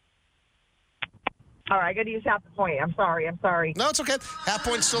 All right, I got to use half the point. I'm sorry. No, it's okay. Half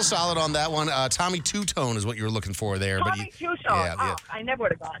point's still solid on that one. Tommy Two-Tone is what you were looking for there. Tommy Two-Tone. Yeah. I never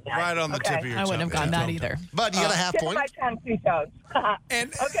would have gotten that. Right on the tip of your tongue. I wouldn't have gotten that either. But you got a half point. My tongue, Two-Tones.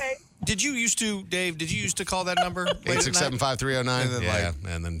 And okay. Did you used to call that number? 867-5309. Yeah,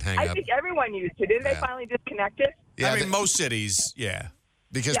 and then hang I up. think everyone used to. Didn't they finally disconnect it? Yeah, I mean, most cities, yeah.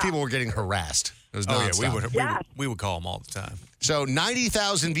 Because people were getting harassed. It was nonstop. We would call them all the time. So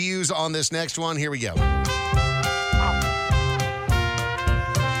 90,000 views on this next one. Here we go. I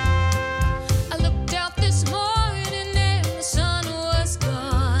looked out this morning and the sun was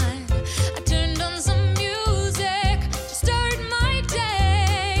gone. I turned on some music to start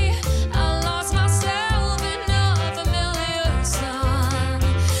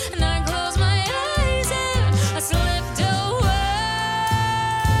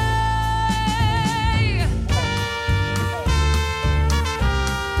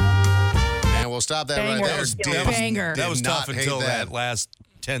stop that Banger. right there. That was Did- banger. did That was not tough hate until that last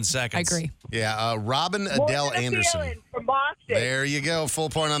 10 seconds. I agree. Yeah, Robin More Adele than a Anderson. feeling from Boston. There you go. Full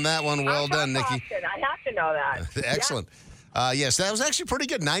point on that one. Well I'm done, from Nikki. Boston. I have to know that. Excellent. Yes, that was actually pretty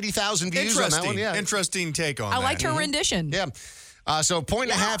good. 90,000 views on that one. Yeah. Interesting take on I that. liked her rendition. Yeah. So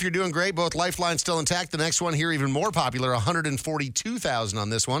point and a half, you're doing great. Both lifelines still intact. The next one here, even more popular, 142,000 on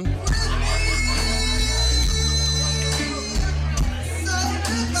this one.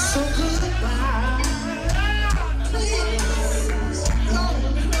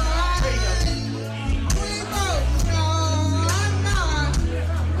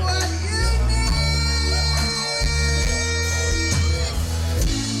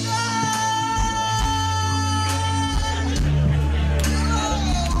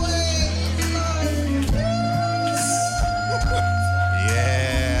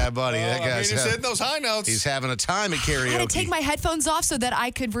 Yeah, buddy. That guy's he's hitting those high notes. He's having a time at karaoke. I had to take my headphones off so that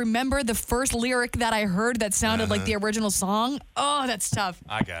I could remember the first lyric that I heard that sounded like the original song. Oh, that's tough.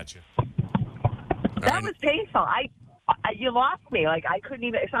 I got you. That was painful. You lost me. Like, I couldn't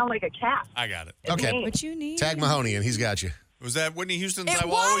even. It sounded like a cat. I got it. Okay. What you need? Tag Mahoney, and he's got you. Was that Whitney Houston's It I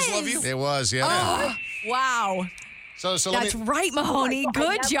Will Always Love was. You? It was, yeah. Oh, wow. So That's right, Mahoney.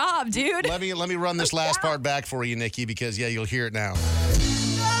 Good job, dude. let me run this last part back for you, Nikki, because you'll hear it now.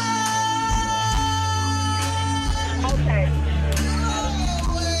 Okay.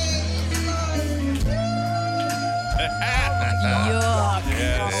 Yuck.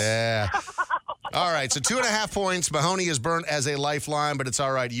 Yeah. All right, so 2.5 points. Mahoney is burnt as a lifeline, but it's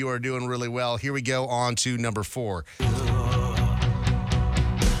all right. You are doing really well. Here we go on to number 4.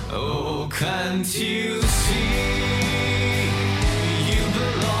 Oh, can't you see you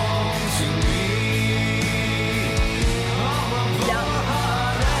belong to me? All of your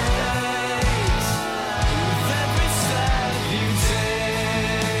heartaches, with every step you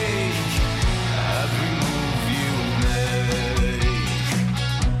take, every move you make,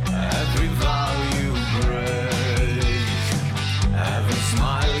 every vow you break, every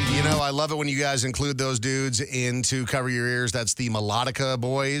smile You know, I love it when you guys include those dudes into Cover Your Ears. That's the Melodica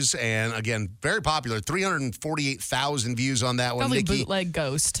Boys. And again, very popular. 348,000 views on that one. Probably Nikki, bootleg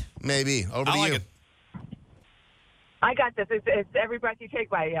Ghost. maybe. Over to like you. it. I got this. It's Every Breath You Take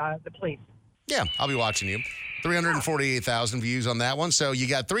by the Police. Yeah, I'll be watching you. 348,000 views on that one. So you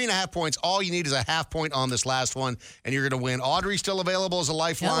got 3.5 points. All you need is a half point on this last one, and you're going to win. Audrey's still available as a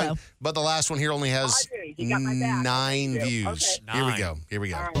lifeline, Hello. but the last one here only has Audrey, you got my back. 9 Thank you. views. Okay. Here we go. Here we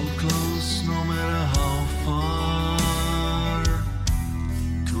go. close, no matter how far.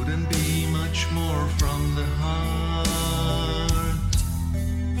 Couldn't be much more from the heart.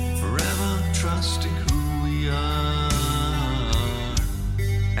 Forever trusting who we are,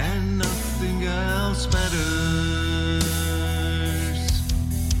 and nothing else matters.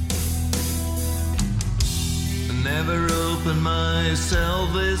 Never open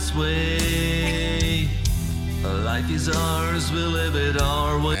myself this way. Life is ours, we'll live it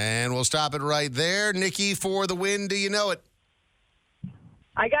our way. And we'll stop it right there. Nikki, for the win. Do you know it?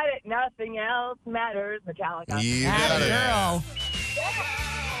 I got it. Nothing else matters. Metallica. You got it. Girl.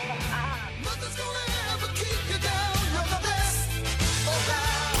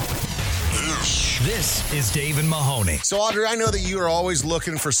 This is Dave and Mahoney. So, Audrey, I know that you are always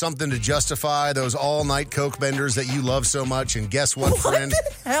looking for something to justify those all-night Coke benders that you love so much. And guess what, friend?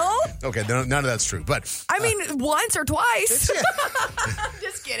 Hell? Okay, none of that's true. But I mean, once or twice.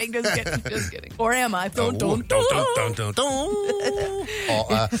 Just kidding. Or am I? so We'll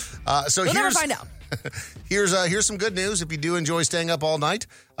never find out. Here's some good news. If you do enjoy staying up all night,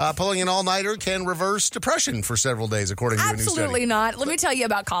 pulling an all-nighter can reverse depression for several days, according to a new study. Absolutely not. Let me tell you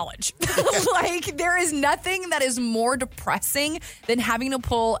about college. Like, there is nothing that is more depressing than having to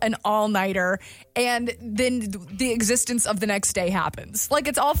pull an all-nighter and then the existence of the next day happens. Like,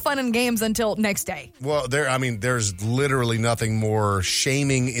 it's all fun and games until next day. Well, there's literally nothing more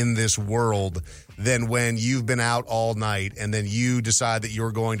shaming in this world than when you've been out all night and then you decide that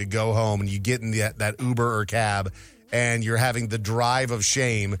you're going to go home and you get in that Uber or cab and you're having the drive of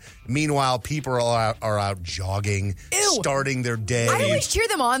shame. Meanwhile, people are out jogging, starting their day. I always cheer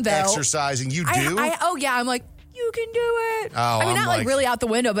them on, though. Exercising. You do? Oh, yeah. I'm like, you can do it. Oh, I mean, I'm not like really out the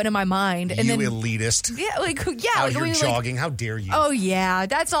window, but in my mind. And you then, elitist. Yeah, Out like here jogging. How dare you? Oh, yeah.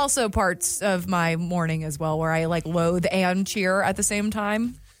 That's also parts of my morning as well, where I like loathe and cheer at the same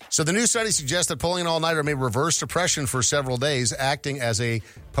time. So the new study suggests that pulling an all-nighter may reverse depression for several days, acting as a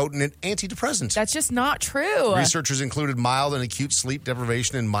potent antidepressant. That's just not true. Researchers included mild and acute sleep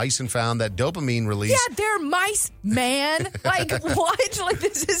deprivation in mice and found that dopamine release. Yeah, they're mice, man. Like, what? Like,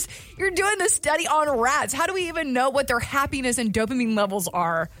 you're doing this study on rats. How do we even know what their happiness and dopamine levels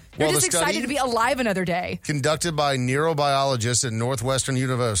are? They're Well, just the study- excited to be alive another day. Conducted by neurobiologists at Northwestern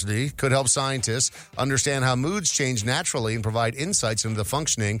University, could help scientists understand how moods change naturally and provide insights into the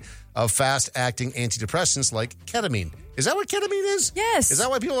functioning of fast-acting antidepressants like ketamine. Is that what ketamine is? Yes. Is that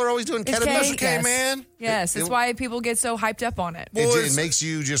why people are always doing It's ketamine? yes. man. Yes, it's It- why people get so hyped up on it. It makes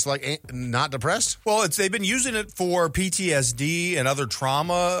you just not depressed? Well, they've been using it for PTSD and other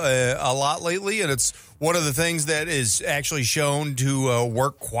trauma a lot lately, and it's one of the things that is actually shown to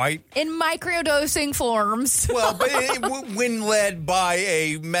work quite In microdosing forms. well. But when led by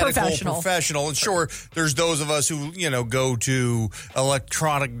a medical Professional. professional, and sure, there's those of us who go to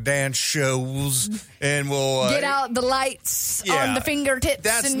electronic dance shows and will Get out the lights yeah. on the fingertips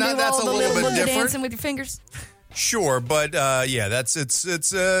That's and not- do that's all a the little little bit boogie different. dancing with your fingers. Sure, but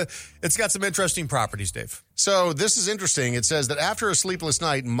it's got some interesting properties, Dave. So this is interesting. It says that after a sleepless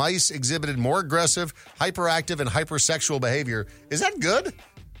night, mice exhibited more aggressive, hyperactive, and hypersexual behavior. Is that good?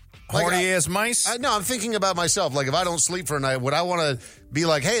 Horny-ass mice? No, I'm thinking about myself. Like, if I don't sleep for a night, would I want to be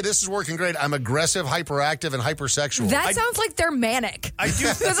like, hey, this is working great. I'm aggressive, hyperactive, and hypersexual. That sounds like they're manic. I do.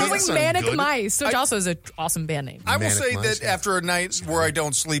 That sounds like sound Manic good. Mice, which also is an awesome band name. I will Manic say mice, that yeah. after a night where I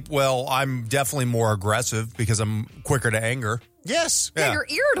don't sleep well, I'm definitely more aggressive because I'm quicker to anger. Yes. Yeah, you're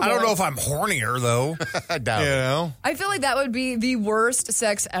irritable. I don't know if I'm hornier, though. I doubt You it. know? I feel like that would be the worst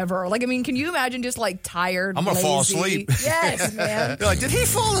sex ever. Like, I mean, can you imagine just like tired? I'm going to fall lazy? asleep. Yes, man. You're like, did he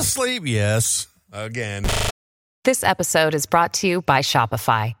fall asleep? Yes. Again. This episode is brought to you by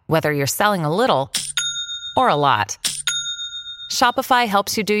Shopify. Whether you're selling a little or a lot, Shopify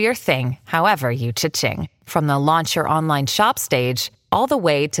helps you do your thing, however you cha-ching. From the launch your online shop stage, all the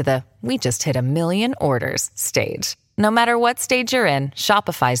way to the we just hit 1 million orders stage. No matter what stage you're in,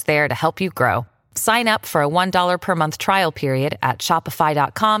 Shopify's there to help you grow. Sign up for a $1 per month trial period at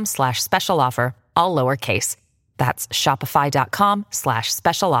shopify.com/special offer, all lowercase. That's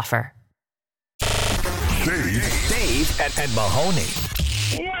shopify.com/special offer. Dave and Mahoney.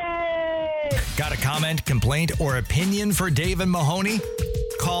 Got a comment, complaint, or opinion for Dave and Mahoney?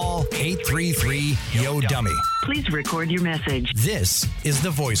 Call 833-YO-DUMMY. Please record your message. This is the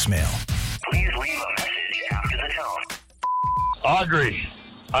voicemail. Please leave a message after the tone. Audrey,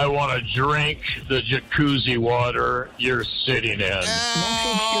 I want to drink the jacuzzi water you're sitting in.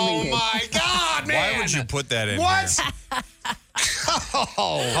 Oh, my God, man. Why would you put that in What? here?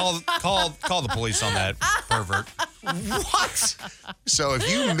 Call the police on that pervert. What? So if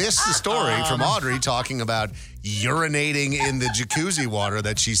you missed the story from Audrey talking about urinating in the jacuzzi water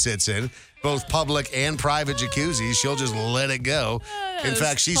that she sits in, both public and private jacuzzis, she'll just let it go. In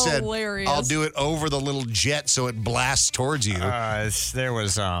fact, she hilarious. said, I'll do it over the little jet so it blasts towards you. There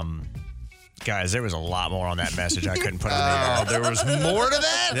was guys, there was a lot more on that message. I couldn't put it in Oh, there. there was more to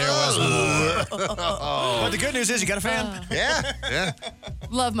that? There was more. But the good news is you got a fan. Yeah.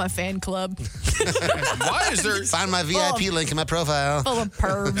 Love my fan club. Why is there... Find my VIP link in my profile. Full of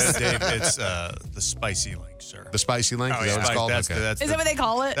pervs. Dave, it's the spicy link, sir. The spicy link? Oh, Is that what it's called? That's, Okay. that's Is the, that what they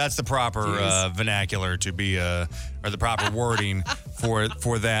call it? That's the proper vernacular to be, or the proper wording for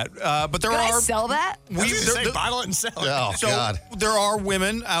that. But there Can I are... sell that? Bottle it and sell it. Oh, So God. there are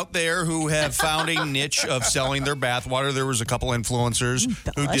women out there who have found a niche of selling their bathwater. There was a couple influencers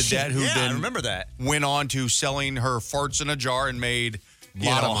who did that, who Yeah, I then remember that. went on to selling her farts in a jar and made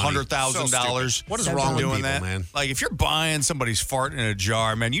Lot of money. $100,000. What is wrong with doing people, that? man? Like, if you're buying somebody's fart in a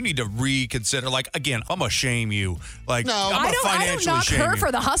jar, man, you need to reconsider. Like, again, I'm gonna shame you. Like, No. I'm I gonna don't financially knock shame her you. for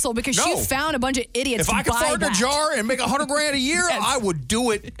the hustle because she No. found a bunch of idiots If to I could buy fart in that. a jar and make $100,000 a year, Yes. I would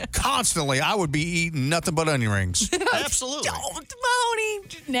do it constantly. I would be eating nothing but onion rings. Absolutely. Don't, Mahoney.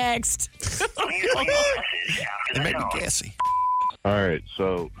 Next. Please leave a message after They the make me tone. gassy. All right,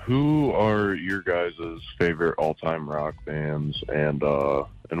 so who are your guys' favorite all-time rock bands and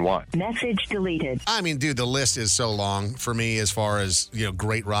why? Message deleted. I mean, dude, the list is so long for me as far as,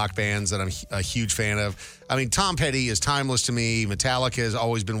 great rock bands that I'm a huge fan of. I mean, Tom Petty is timeless to me. Metallica has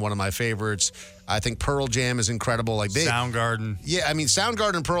always been one of my favorites. I think Pearl Jam is incredible. Like Soundgarden. Yeah, I mean,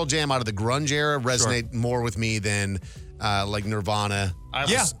 Soundgarden and Pearl Jam out of the grunge era resonate more with me than like Nirvana. I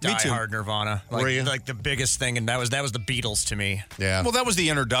was me too. diehard Nirvana. Like, Were you? like the biggest thing, and that was the Beatles to me. Yeah. Well, that was the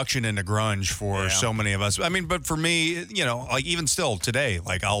introduction into grunge for Yeah. so many of us. I mean, but for me, like even still today,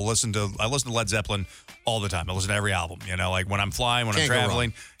 like I listen to Led Zeppelin all the time. I listen to every album. Like when I'm flying, when Can't I'm go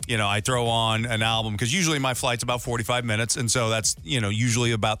traveling, I throw on an album because usually my flight's about 45 minutes, and so that's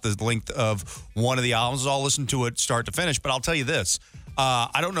usually about the length of one of the albums. I'll listen to it start to finish. But I'll tell you this: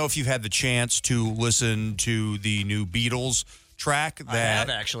 I don't know if you've had the chance to listen to the new Beatles track that I have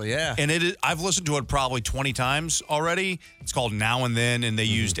actually, yeah. And I've listened to it probably 20 times already. It's called Now and Then, and they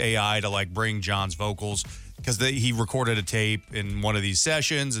used AI to like bring John's vocals because he recorded a tape in one of these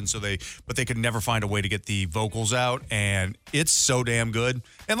sessions, and so they could never find a way to get the vocals out, and it's so damn good.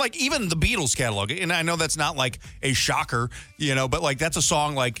 And like even the Beatles catalog, and I know that's not like a shocker, but like that's a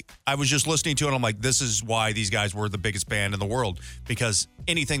song like I was just listening to it, and I'm like, this is why these guys were the biggest band in the world, because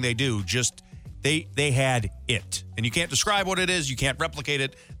anything they do, just they had it, and you can't describe what it is, you can't replicate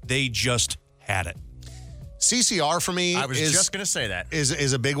it. They just had it. CCR for me, I was just going to say that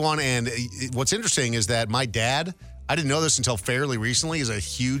is a big one. And what's interesting is that my dad, I didn't know this until fairly recently, is a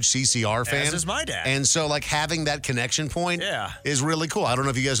huge CCR fan. As is my dad. And so like having that connection point is really cool. I don't know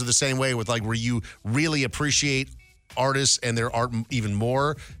if you guys are the same way with like where you really appreciate artists and their art even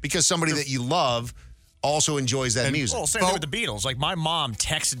more because somebody that you love also enjoys that music. Well, same thing with the Beatles. Like my mom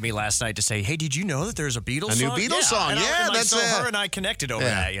texted me last night to say, "Hey, did you know that there's a Beatles song?" A new Beatles song, that's her and I connected over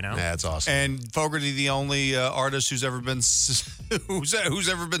that. Yeah, that's awesome. And Fogarty, the only artist who's ever been who's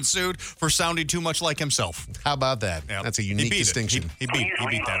ever been sued for sounding too much like himself. How about that? Yep. That's a unique distinction. He beat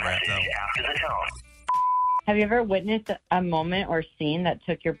that rap though. Have you ever witnessed a moment or scene that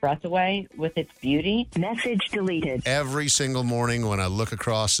took your breath away with its beauty? Message deleted. Every single morning when I look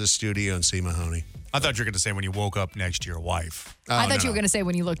across this studio and see Mahoney. I thought you were going to say when you woke up next to your wife. I thought you were going to say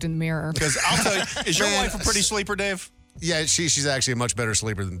when you looked in the mirror. Because I'll tell you, is your wife a pretty sleeper, Dave? Yeah, she's actually a much better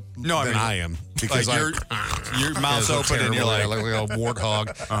sleeper than I am. Because like your mouth's open and you're like a warthog,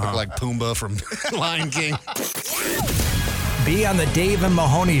 look like Pumbaa from Lion King. Be on the Dave and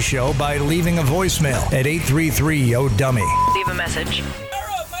Mahoney Show by leaving a voicemail at 833-YO-DUMMY. Leave a message.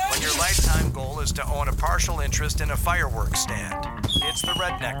 When your lifetime goal is to own a partial interest in a fireworks stand, it's the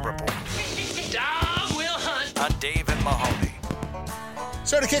Redneck Report. Dog will hunt. On Dave and Mahoney.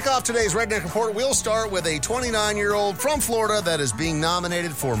 So to kick off today's Redneck Report, we'll start with a 29-year-old from Florida that is being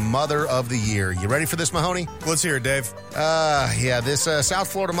nominated for Mother of the Year. You ready for this, Mahoney? Let's hear it, Dave. This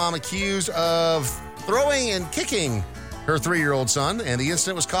South Florida mom accused of throwing and kicking her 3-year-old son, and the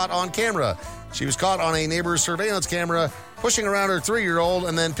incident was caught on camera. She was caught on a neighbor's surveillance camera pushing around her 3-year-old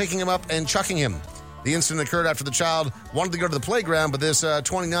and then picking him up and chucking him. The incident occurred after the child wanted to go to the playground, but this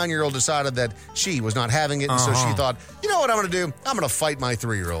 29-year-old decided that she was not having it, and so she thought, you know what I'm going to do? I'm going to fight my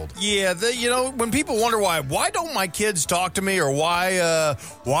 3-year-old. Yeah, when people wonder why don't my kids talk to me, or why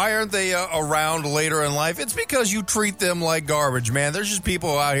aren't they around later in life? It's because you treat them like garbage, man. There's just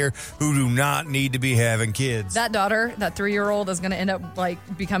people out here who do not need to be having kids. That daughter, that 3-year-old, is going to end up like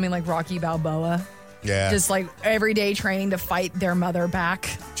becoming like Rocky Balboa. Yeah. Just like every day training to fight their mother back.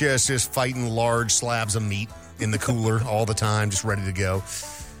 Just fighting large slabs of meat in the cooler all the time, just ready to go.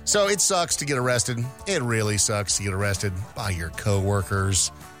 So it sucks to get arrested. It really sucks to get arrested by your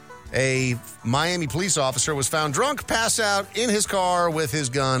coworkers. A Miami police officer was found drunk, passed out in his car with his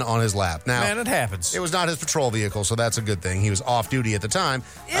gun on his lap. Now, man, it happens. It was not his patrol vehicle, so that's a good thing. He was off duty at the time.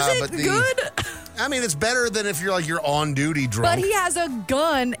 Is it good? I mean, it's better than if you're on duty drunk. But he has a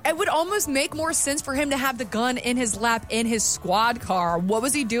gun. It would almost make more sense for him to have the gun in his lap in his squad car. What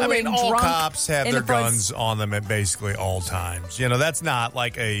was he doing? I mean, all drunk cops have in their the front guns on them at basically all times. That's not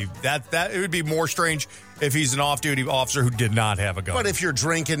like that it would be more strange if he's an off-duty officer who did not have a gun. But if you're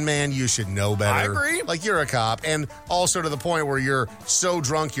drinking, man, you should know better. I agree. Like, you're a cop, and also to the point where you're so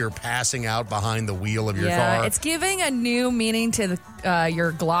drunk you're passing out behind the wheel of your car. Yeah, it's giving a new meaning to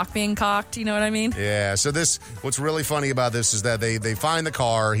your Glock being cocked. You know what I mean? Yeah, so what's really funny about this is that they find the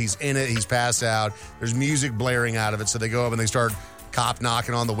car, he's in it, he's passed out, there's music blaring out of it, so they go up and they start cop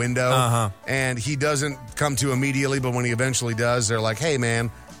knocking on the window, and he doesn't come to immediately, but when he eventually does, they're like, hey, man,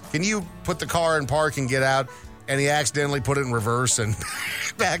 can you put the car in park and get out? And he accidentally put it in reverse and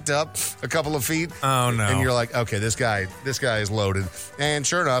backed up a couple of feet. Oh, no. And you're like, okay, this guy is loaded. And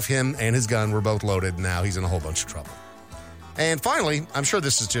sure enough, him and his gun were both loaded, and now he's in a whole bunch of trouble. And finally, I'm sure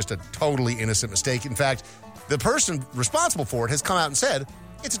this is just a totally innocent mistake. In fact, the person responsible for it has come out and said,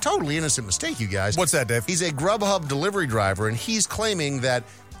 it's a totally innocent mistake, you guys. What's that, Dave? He's a Grubhub delivery driver, and he's claiming that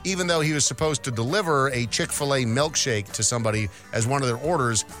even though he was supposed to deliver a Chick-fil-A milkshake to somebody as one of their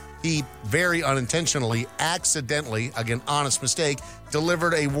orders, he very unintentionally, accidentally, again, honest mistake,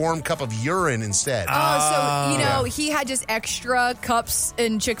 delivered a warm cup of urine instead. So, he had just extra cups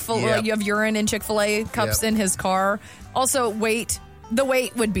in Chick-fil-A. Yep. You have urine in Chick-fil-A cups in his car. Also, the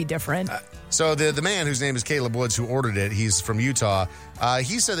weight would be different. So the man whose name is Caleb Woods, who ordered it, he's from Utah.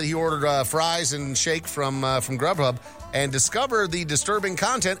 He said that he ordered fries and shake from Grubhub and discovered the disturbing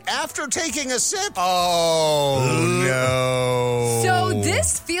content after taking a sip. Oh, no. So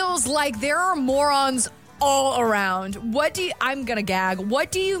this feels like there are morons all around. I'm going to gag.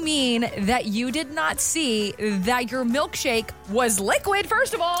 What do you mean that you did not see that your milkshake was liquid,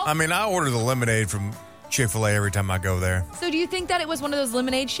 first of all? I mean, I order the lemonade from Chick-fil-A every time I go there. So do you think that it was one of those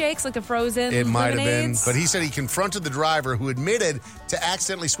lemonade shakes, like the frozen It might have been, lemonades? but he said he confronted the driver who admitted to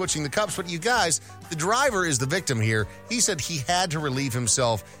accidentally switching the cups. But you guys, the driver is the victim here. He said he had to relieve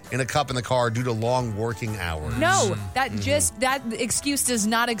himself in a cup in the car due to long working hours. No, that excuse does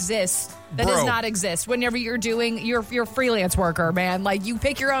not exist. That does not exist. Whenever you're doing, you're a freelance worker, man. Like, you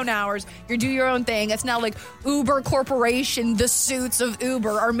pick your own hours, you do your own thing. It's not like Uber Corporation, the suits of Uber,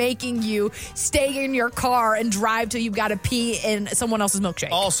 are making you stay in your car and drive till you've got to pee in someone else's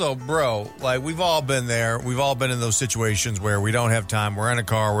milkshake. Also, bro, like, we've all been there. We've all been in those situations where we don't have time. We're in a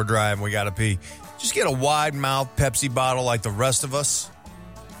car, we're driving, we got to pee. Just get a wide mouth Pepsi bottle like the rest of us.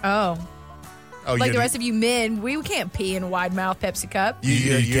 Oh, like the rest of you men, we can't pee in a wide mouth Pepsi cup. You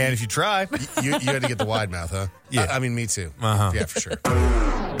can if you try. You had to get the wide mouth, huh? Yeah. I mean, me too. Uh-huh. Yeah, for sure.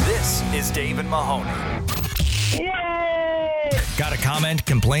 This is Dave and Mahoney. Got a comment,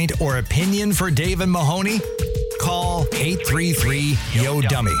 complaint, or opinion for Dave and Mahoney? Call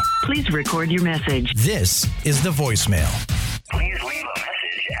 833-YO-DUMMY. Please record your message. This is the voicemail. Please leave a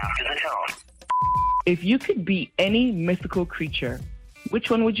message after the tone. If you could be any mythical creature, which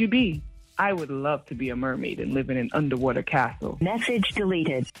one would you be? I would love to be a mermaid and live in an underwater castle. Message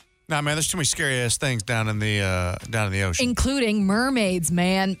deleted. Nah, man, there's too many scary ass things down in the ocean. Including mermaids,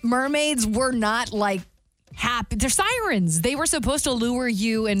 man. Mermaids were not like happy. They're sirens. They were supposed to lure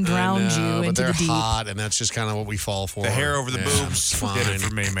you and drown you into the deep. They're hot, and that's just kind of what we fall for. The hair over the boobs did it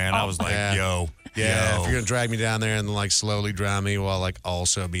for me, man. I was like, yo. Yeah, if you're going to drag me down there and like slowly drown me while like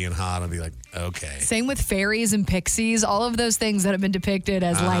also being hot, I'll be like, okay. Same with fairies and pixies, all of those things that have been depicted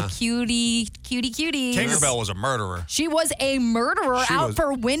as like cuties. Tinkerbell was a murderer. She was a murderer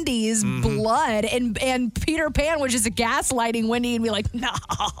for Wendy's blood, and Peter Pan was just gaslighting Wendy and be like, no.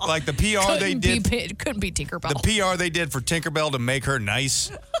 Like the PR they did. Couldn't be Tinkerbell. The PR they did for Tinkerbell to make her nice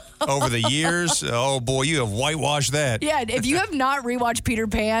over the years. Oh boy, you have whitewashed that. Yeah, if you have not rewatched Peter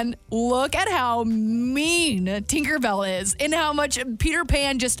Pan, look at how mean Tinkerbell is and how much Peter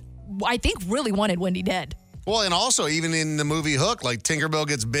Pan just, I think, really wanted Wendy dead. Well, and also, even in the movie Hook, like Tinkerbell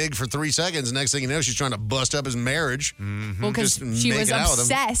gets big for 3 seconds. Next thing you know, she's trying to bust up his marriage. Well, because she was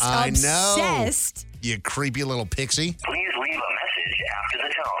obsessed. I know. Obsessed. You creepy little pixie. Please leave a message after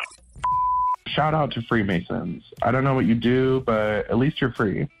the tone. Shout out to Freemasons. I don't know what you do, but at least you're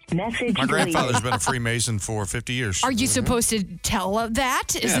free. Message My grandfather's deleted. been a Freemason for 50 years. Are you supposed to tell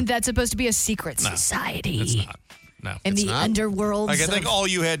that? Isn't that supposed to be a secret society? It's not. No. In the underworld. Like, I think all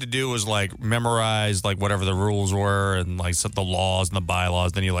you had to do was like memorize like whatever the rules were and like the laws and the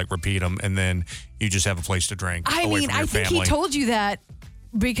bylaws. Then you like repeat them, and then you just have a place to drink. I away mean, from your I think family. he told you that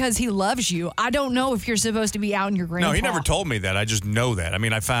because he loves you. I don't know if you're supposed to be out in your grandpa. No, he never told me that. I just know that. I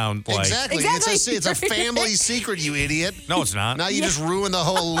mean, I found like Exactly. It's a family secret, you idiot. No, it's not. Now you just ruined the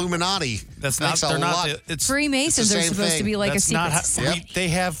whole Illuminati. That's not. Makes a They're not. lot- It's Freemasons it's the are same supposed to thing. be like That's a secret not how- society. They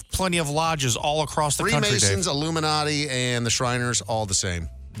have plenty of lodges all across the country. Freemasons, Dave. Illuminati, and the Shriners all the same.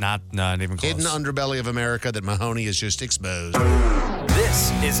 Not even close. Hidden underbelly of America that Mahoney has just exposed.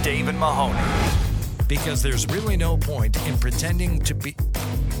 This is Dave and Mahoney. Because there's really no point in pretending to be.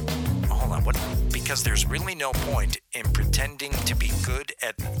 Hold on, what? Because there's really no point in pretending to be good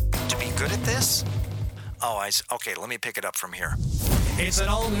at this? Oh, okay, let me pick it up from here. It's an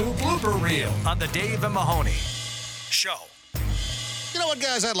all-new blooper reel On the Dave and Mahoney Show. You know what,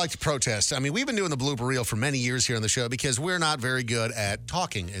 guys? I'd like to protest. I mean, we've been doing the blooper reel for many years here on the show because we're not very good at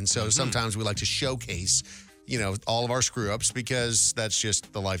talking. And so sometimes we like to showcase, all of our screw-ups because that's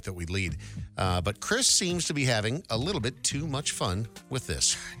just the life that we lead. But Chris seems to be having a little bit too much fun with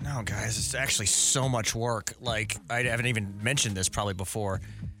this. No, guys, it's actually so much work. Like, I haven't even mentioned this probably before.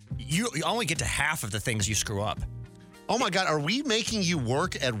 You only get to half of the things you screw up. Oh, my God. Are we making you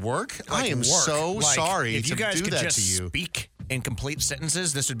work at work? Like I am work. so Like, sorry if to you guys do could that just to you. speak in complete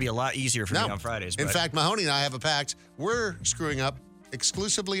sentences, this would be a lot easier for me on Fridays. In but- fact, Mahoney and I have a pact. We're screwing up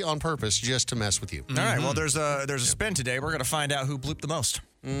exclusively on purpose just to mess with you. All right, well, there's a spin today. We're going to find out who blooped the most.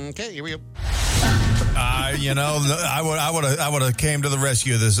 Okay, here we go. I would have came to the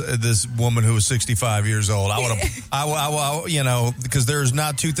rescue of this woman who was 65 years old. I because there's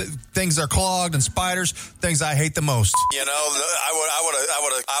not two things are clogged and spiders. Things I hate the most.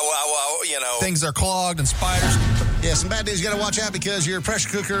 Things are clogged and spiders. Yeah, some bad news. You got to watch out because your pressure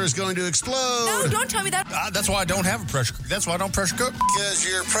cooker is going to explode. No, don't tell me that. That's why I don't have a pressure cooker. That's why I don't pressure cook. Because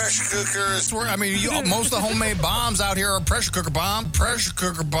your pressure cooker is... I mean, most of the homemade bombs out here are pressure cooker bomb. Pressure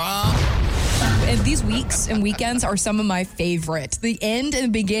cooker bomb. And these weeks and weekends are some of my favorites. The end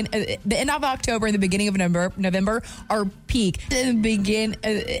and the end of October and the beginning of November are peak. The begin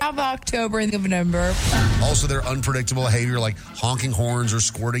of October and November. Also, their unpredictable behavior, like honking horns or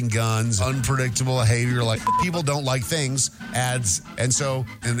squirting guns. Unpredictable behavior, like people don't like things, adds, and so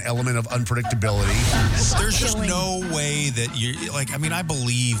an element of unpredictability. There's just no way that you like. I mean, I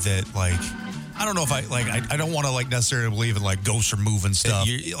believe that like. I don't know if I don't want to like necessarily believe in like ghosts or moving stuff.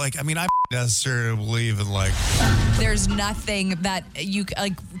 I necessarily believe in like. There's nothing that you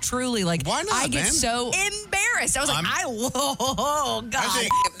like truly like. Why not? I get man? so embarrassed. I was like, oh God,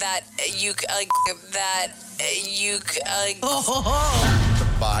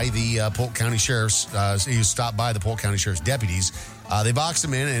 By the Polk County Sheriff's, he stopped by the Polk County Sheriff's deputies. They boxed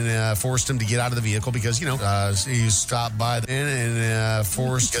him in and forced him to get out of the vehicle because, he stopped by and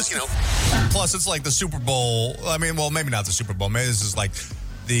forced, because, Plus, it's like the Super Bowl. I mean, well, maybe not the Super Bowl. Maybe this is like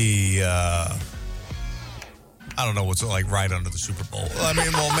the, I don't know what's like right under the Super Bowl. I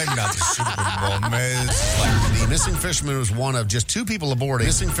mean, well, maybe not the Super Bowl. Maybe it's like the missing fisherman was one of just two people aboard.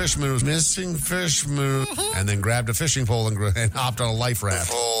 Missing fisherman, and then grabbed a fishing pole and hopped on a life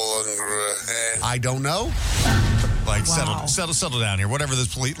raft. I don't know. Like, settle down here. Whatever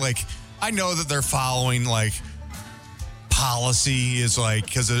this police, like, I know that they're following, like, policy is like,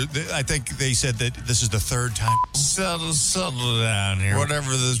 because I think they said that this is the third time. Settle down here.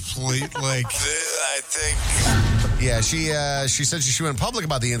 Whatever this police, like, I think. Yeah, she said she went public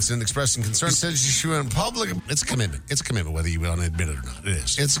about the incident, expressing concern. She said she went public. It's a commitment. It's a commitment, whether you want to admit it or not. It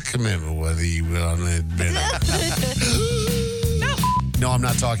is. It's a commitment, whether you want to admit it. No, I'm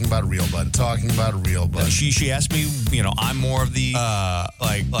not talking about a real bud. I'm talking about a real bud. She asked me, I'm more of the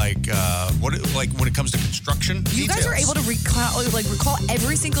what when it comes to construction. You guys are able to recall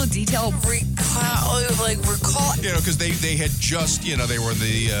every single detail. Recall. Because they had just they were in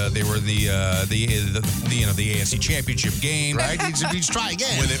the AFC Championship game. Right? You just try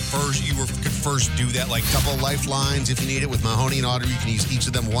again. When could first do that, like couple lifelines if you need it with Mahoney and Audrey. You can use each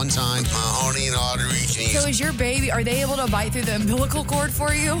of them one time. Mahoney and Audrey. So is your baby? Are they able to bite through the umbilical cord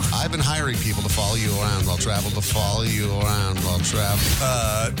for you? I've been hiring people to follow you around. I'll travel to follow you around. I'll travel.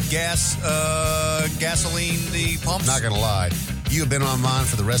 Gasoline, the pumps. Not gonna lie. You have been on mine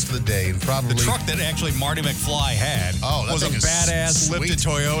for the rest of the day, and probably the truck that actually Marty McFly had was a badass lifted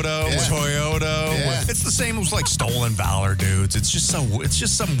Toyota. Yeah. Toyota. Yeah. It's the same as like stolen valor, dudes. It's just some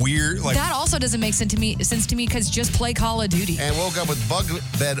weird like that. Also doesn't make sense to me because just play Call of Duty. And woke up with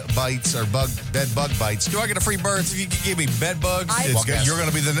bed bites. Do I get a free bird if you give me bed bugs? You're going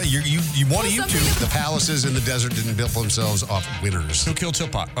to be you one of you two. The palaces in the desert didn't build themselves off winners. Who killed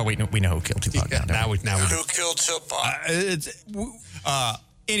Tupac? Oh wait, no, we know who killed Tupac. Yeah, now we who killed Tupac?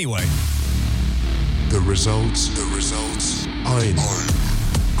 Anyway. The results are in.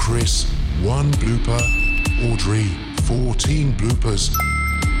 Chris, 1 blooper. Audrey, 14 bloopers.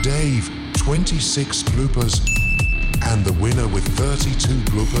 Dave, 26 bloopers. And the winner with 32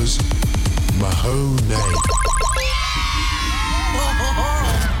 bloopers, Mahoney.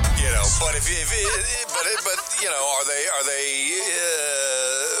 But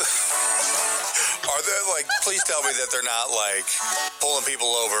are they like? Please tell me that they're not like pulling people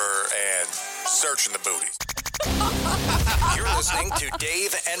over and searching the booties. You're listening to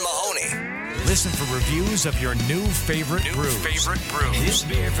Dave and Mahoney. Listen for reviews of your new favorite brews. It's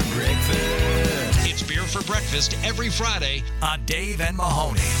beer for breakfast. It's beer for breakfast every Friday on Dave and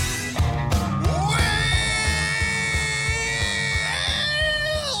Mahoney.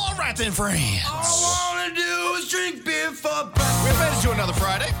 All right then, friends. All I want to do is drink beer for breakfast. We've made it to another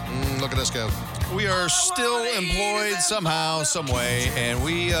Friday. Look at us go. We are still employed somehow, some way, and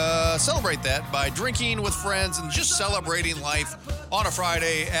we celebrate that by drinking with friends and just celebrating life on a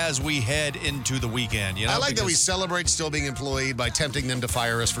Friday as we head into the weekend. I like that we celebrate still being employed by tempting them to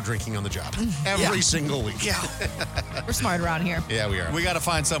fire us for drinking on the job every single week. Yeah. We're smart around here. Yeah, we are. We got to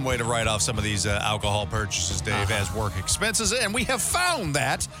find some way to write off some of these alcohol purchases, Dave, as work expenses, and we have found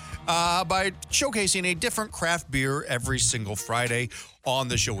that by showcasing a different craft beer every single Friday on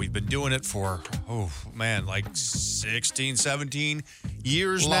the show. We've been doing it for, like 16, 17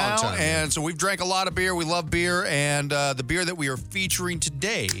 years now. Long time, and so we've drank a lot of beer. We love beer. And the beer that we are featuring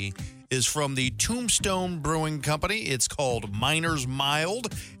today is from the Tombstone Brewing Company. It's called Miner's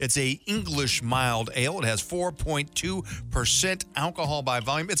Mild. It's a English mild ale. It has 4.2% alcohol by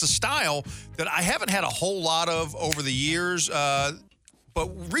volume. It's a style that I haven't had a whole lot of over the years.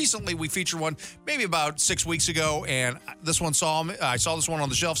 But recently we featured one maybe about 6 weeks ago, and this one I saw this one on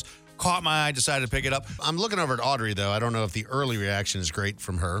the shelves, caught my eye, decided to pick it up. I'm looking over at Audrey, though. I don't know if the early reaction is great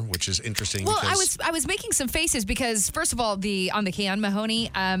from her, which is interesting. Well, because I was making some faces because, first of all, on the can, Mahoney,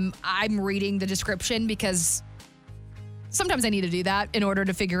 I'm reading the description because sometimes I need to do that in order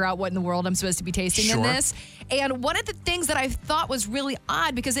to figure out what in the world I'm supposed to be tasting in this. And one of the things that I thought was really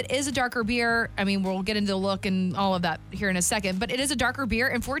odd, because it is a darker beer. I mean, we'll get into the look and all of that here in a second, but it is a darker beer.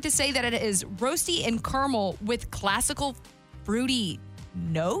 And for it to say that it is roasty and caramel with classical fruity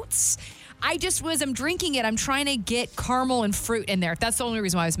notes, I'm drinking it. I'm trying to get caramel and fruit in there. That's the only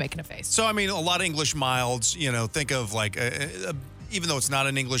reason why I was making a face. So, I mean, a lot of English milds, think of like, even though it's not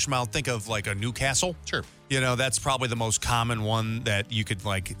an English mild, think of like a Newcastle. Sure. That's probably the most common one that you could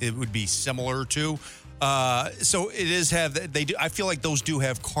it would be similar to. So it is I feel like those do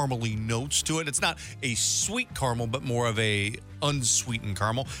have caramely notes to it. It's not a sweet caramel, but more of a unsweetened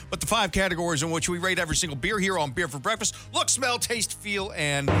caramel. But the 5 categories in which we rate every single beer here on Beer for Breakfast: look, smell, taste, feel,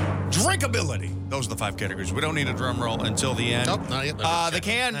 and drinkability. Those are the 5 categories. We don't need a drum roll until the end. Nope, not yet. The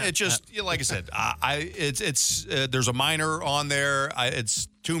can, it just, like I said, there's a minor on there. It's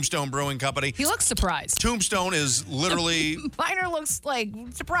Tombstone Brewing Company. He looks surprised. Tombstone is literally... Miner looks like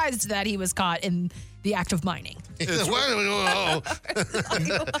surprised that he was caught in the act of mining. Whoa.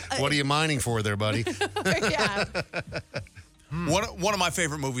 What are you mining for there, buddy? Yeah. One of my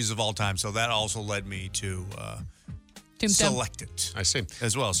favorite movies of all time, so that also led me to select it. I see.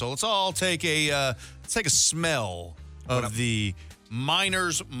 As well. So let's all take a smell of the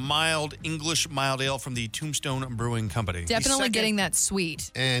Miner's Mild English Mild Ale from the Tombstone Brewing Company. Definitely getting that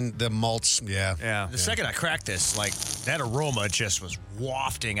sweet. And the malts, yeah. The second I cracked this, that aroma just was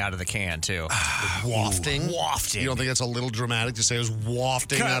wafting out of the can, too. Wafting? Wafting. You don't think that's a little dramatic to say it was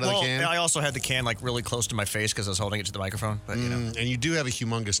wafting out of the can? I also had the can really close to my face because I was holding it to the microphone. But And you do have a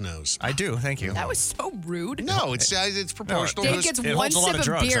humongous nose. I do, thank you. That was so rude. No, it's proportional. Dave gets one sip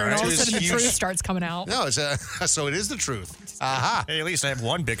of beer and all of a sudden the truth starts coming out. No, so it is the truth. Aha. Hey, at least I have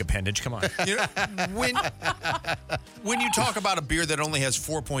one big appendage. Come on. When you talk about a beer that only has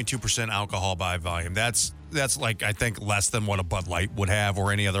 4.2% alcohol by volume, that's I think less than what a Bud Light would have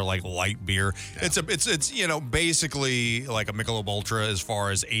or any other light beer. Yeah. It's basically like a Michelob Ultra as far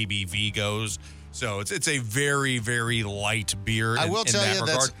as ABV goes. So it's a very, very light beer. I will tell you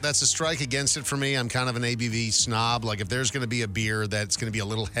regard. that's a strike against it for me. I'm kind of an ABV snob. If there's going to be a beer that's going to be a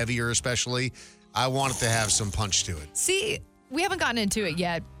little heavier, especially, I want it to have some punch to it. See, we haven't gotten into it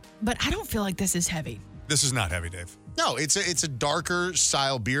yet, but I don't feel like this is heavy. This is not heavy, Dave. No, it's a darker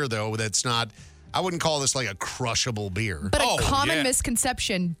style beer, though, that's not... I wouldn't call this like a crushable beer. But a common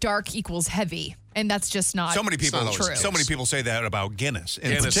misconception, dark equals heavy. And that's just not so many people true. So many people say that about Guinness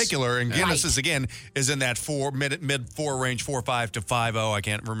in particular. And Guinness is in that mid 4 range, 4.5 to 5.0. I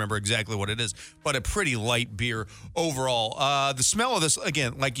can't remember exactly what it is, but a pretty light beer overall. The smell of this,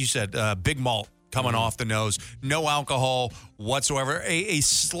 again, like you said, big malt coming off the nose, no alcohol whatsoever, a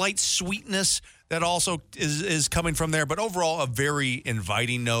slight sweetness that also is coming from there, but overall a very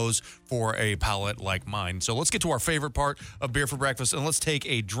inviting nose for a palate like mine. So let's get to our favorite part of Beer for Breakfast, and let's take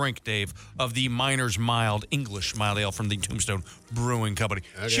a drink, Dave, of the Miner's Mild English Mild Ale from the Tombstone Brewing Company.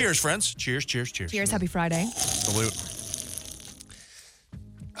 Okay. Cheers, friends. Cheers, cheers, cheers. Cheers, happy Friday. Salute.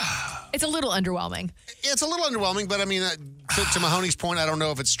 It's a little underwhelming. It's a little underwhelming, but I mean, to Mahoney's point, I don't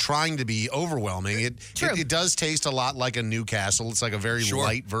know if it's trying to be overwhelming. It does taste a lot like a Newcastle. It's like a very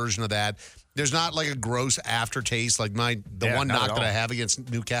light version of that. There's not like a gross aftertaste. Like the one knock that I have against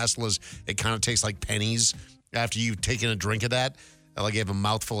Newcastle is it kind of tastes like pennies after you've taken a drink of that. Like you have a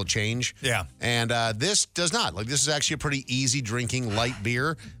mouthful of change. Yeah. And this does not. This is actually a pretty easy drinking light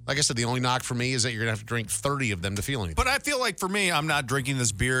beer. Like I said, the only knock for me is that you're going to have to drink 30 of them to feel anything. But I feel like for me, I'm not drinking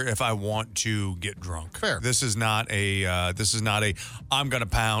this beer if I want to get drunk. Fair. This is not a I'm going to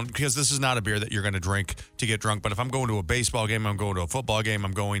pound, because this is not a beer that you're going to drink to get drunk. But if I'm going to a baseball game, I'm going to a football game,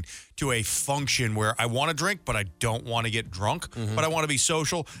 I'm going to a function where I want to drink, but I don't want to get drunk, but I want to be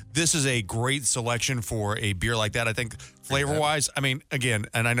social, this is a great selection for a beer like that. I think flavor-wise, I mean, again,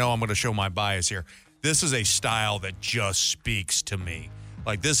 and I know I'm going to show my bias here, this is a style that just speaks to me.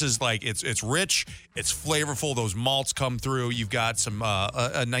 Like, this is like, it's rich, it's flavorful, those malts come through, you've got some,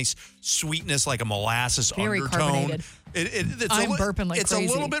 a nice sweetness, like a molasses very undertone. Carbonated. I'm burping like it's crazy.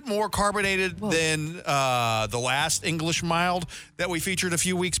 It's a little bit more carbonated than the last English Mild that we featured a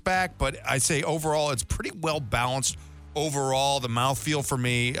few weeks back, but I'd say overall it's pretty well balanced. Overall, the mouthfeel for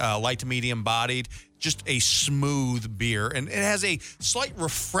me, light to medium bodied, just a smooth beer. And it has a slight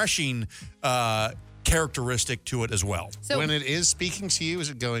refreshing characteristic to it as well. So- when it is speaking to you, is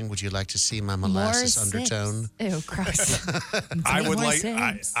it going, would you like to see my molasses undertone? Ew, gross. I would like.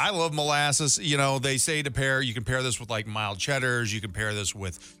 I love molasses. You know, they say to pair. You can pair this with like mild cheddars. You can pair this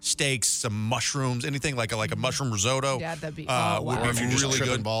with steaks, some mushrooms, anything like a mushroom risotto. Yeah, that'd be. Would Or if be you're just really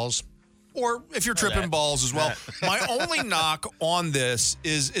tripping good. balls. Or if you're tripping balls as well. My only knock on this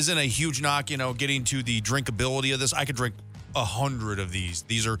isn't a huge knock. You know, getting to the drinkability of this, I could drink 100 of these.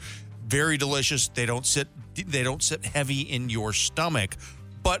 These are very delicious. They don't sit heavy in your stomach.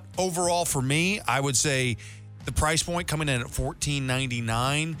 But overall, for me, I would say the price point coming in at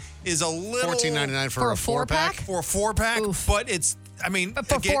 $14.99 is a little $14.99 for a 4-pack? For a 4-pack, but it's. I mean, But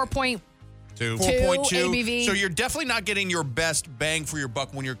for 4.2 ABV. So you're definitely not getting your best bang for your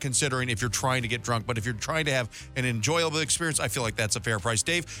buck when you're considering if you're trying to get drunk. But if you're trying to have an enjoyable experience, I feel like that's a fair price.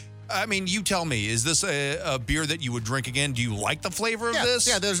 Dave, I mean, you tell me, is this a beer that you would drink again? Do you like the flavor of this?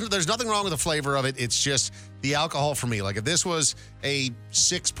 Yeah, there's nothing wrong with the flavor of it. It's just the alcohol for me. Like if this was a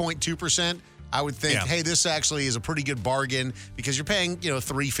 6.2%, I would think, hey, this actually is a pretty good bargain because you're paying,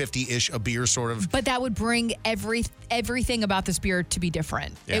 $3.50-ish a beer sort of. But that would bring everything about this beer to be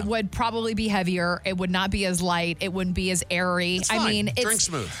different. Yeah. It would probably be heavier. It would not be as light. It wouldn't be as airy. It's fine. It's Drink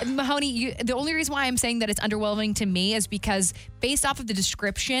smooth. Mahoney, the only reason why I'm saying that it's underwhelming to me is because based off of the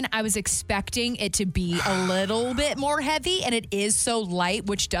description, I was expecting it to be a little bit more heavy, and it is so light,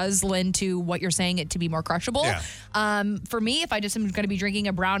 which does lend to what you're saying, it to be more crushable. Yeah. For me, if I just am going to be drinking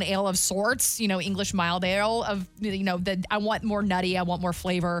a brown ale of sorts, English mild ale of, I want more nutty, I want more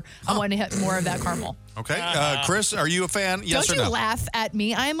flavor, I want to hit more of that caramel. Okay. Chris, are you a fan? Yes Don't or you no? laugh at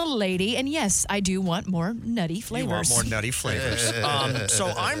me. I am a lady, and yes, I do want more nutty flavors. You want more nutty flavors. So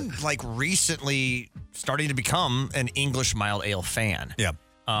I'm like recently starting to become an English mild ale fan. Yeah.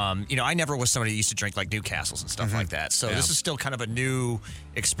 I never was somebody who used to drink like Newcastles and stuff like that. So this is still kind of a new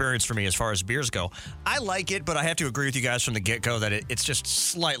experience for me as far as beers go. I like it, but I have to agree with you guys from the get-go that it's just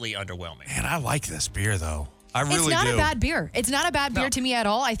slightly underwhelming. Man, I like this beer, though. I really do. It's not a bad beer. It's not a bad beer to me at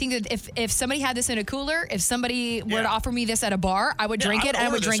all. I think that if somebody had this in a cooler, if somebody were to offer me this at a bar, I would drink it, and I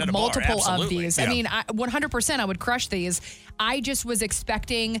would drink multiple of these. Yeah. I mean, 100% I would crush these. I just was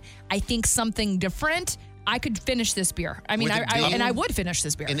expecting, I think, something different. I could finish this beer. I mean, I would finish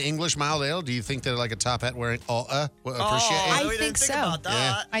this beer. An English mild ale, do you think that like a top hat wearing appreciate? I think so.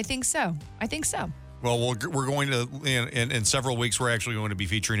 I think so. I think so. Well, we're going to, in several weeks, we're actually going to be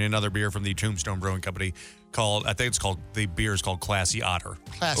featuring another beer from the Tombstone Brewing Company the beer is called Classy Otter.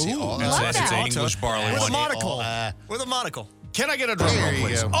 Classy Otter. It's an English barley With one. a monocle. With a monocle. Can I get a drum roll,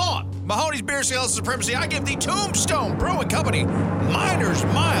 please? On Mahoney's Beer Sales Supremacy, I give the Tombstone Brewing Company Miner's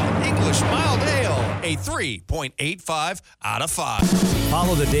Mild English Mild Ale a 3.85 out of 5.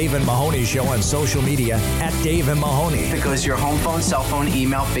 Follow the Dave and Mahoney Show on social media at Dave and Mahoney. It goes to your home phone, cell phone,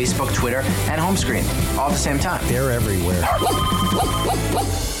 email, Facebook, Twitter, and home screen all at the same time. They're everywhere.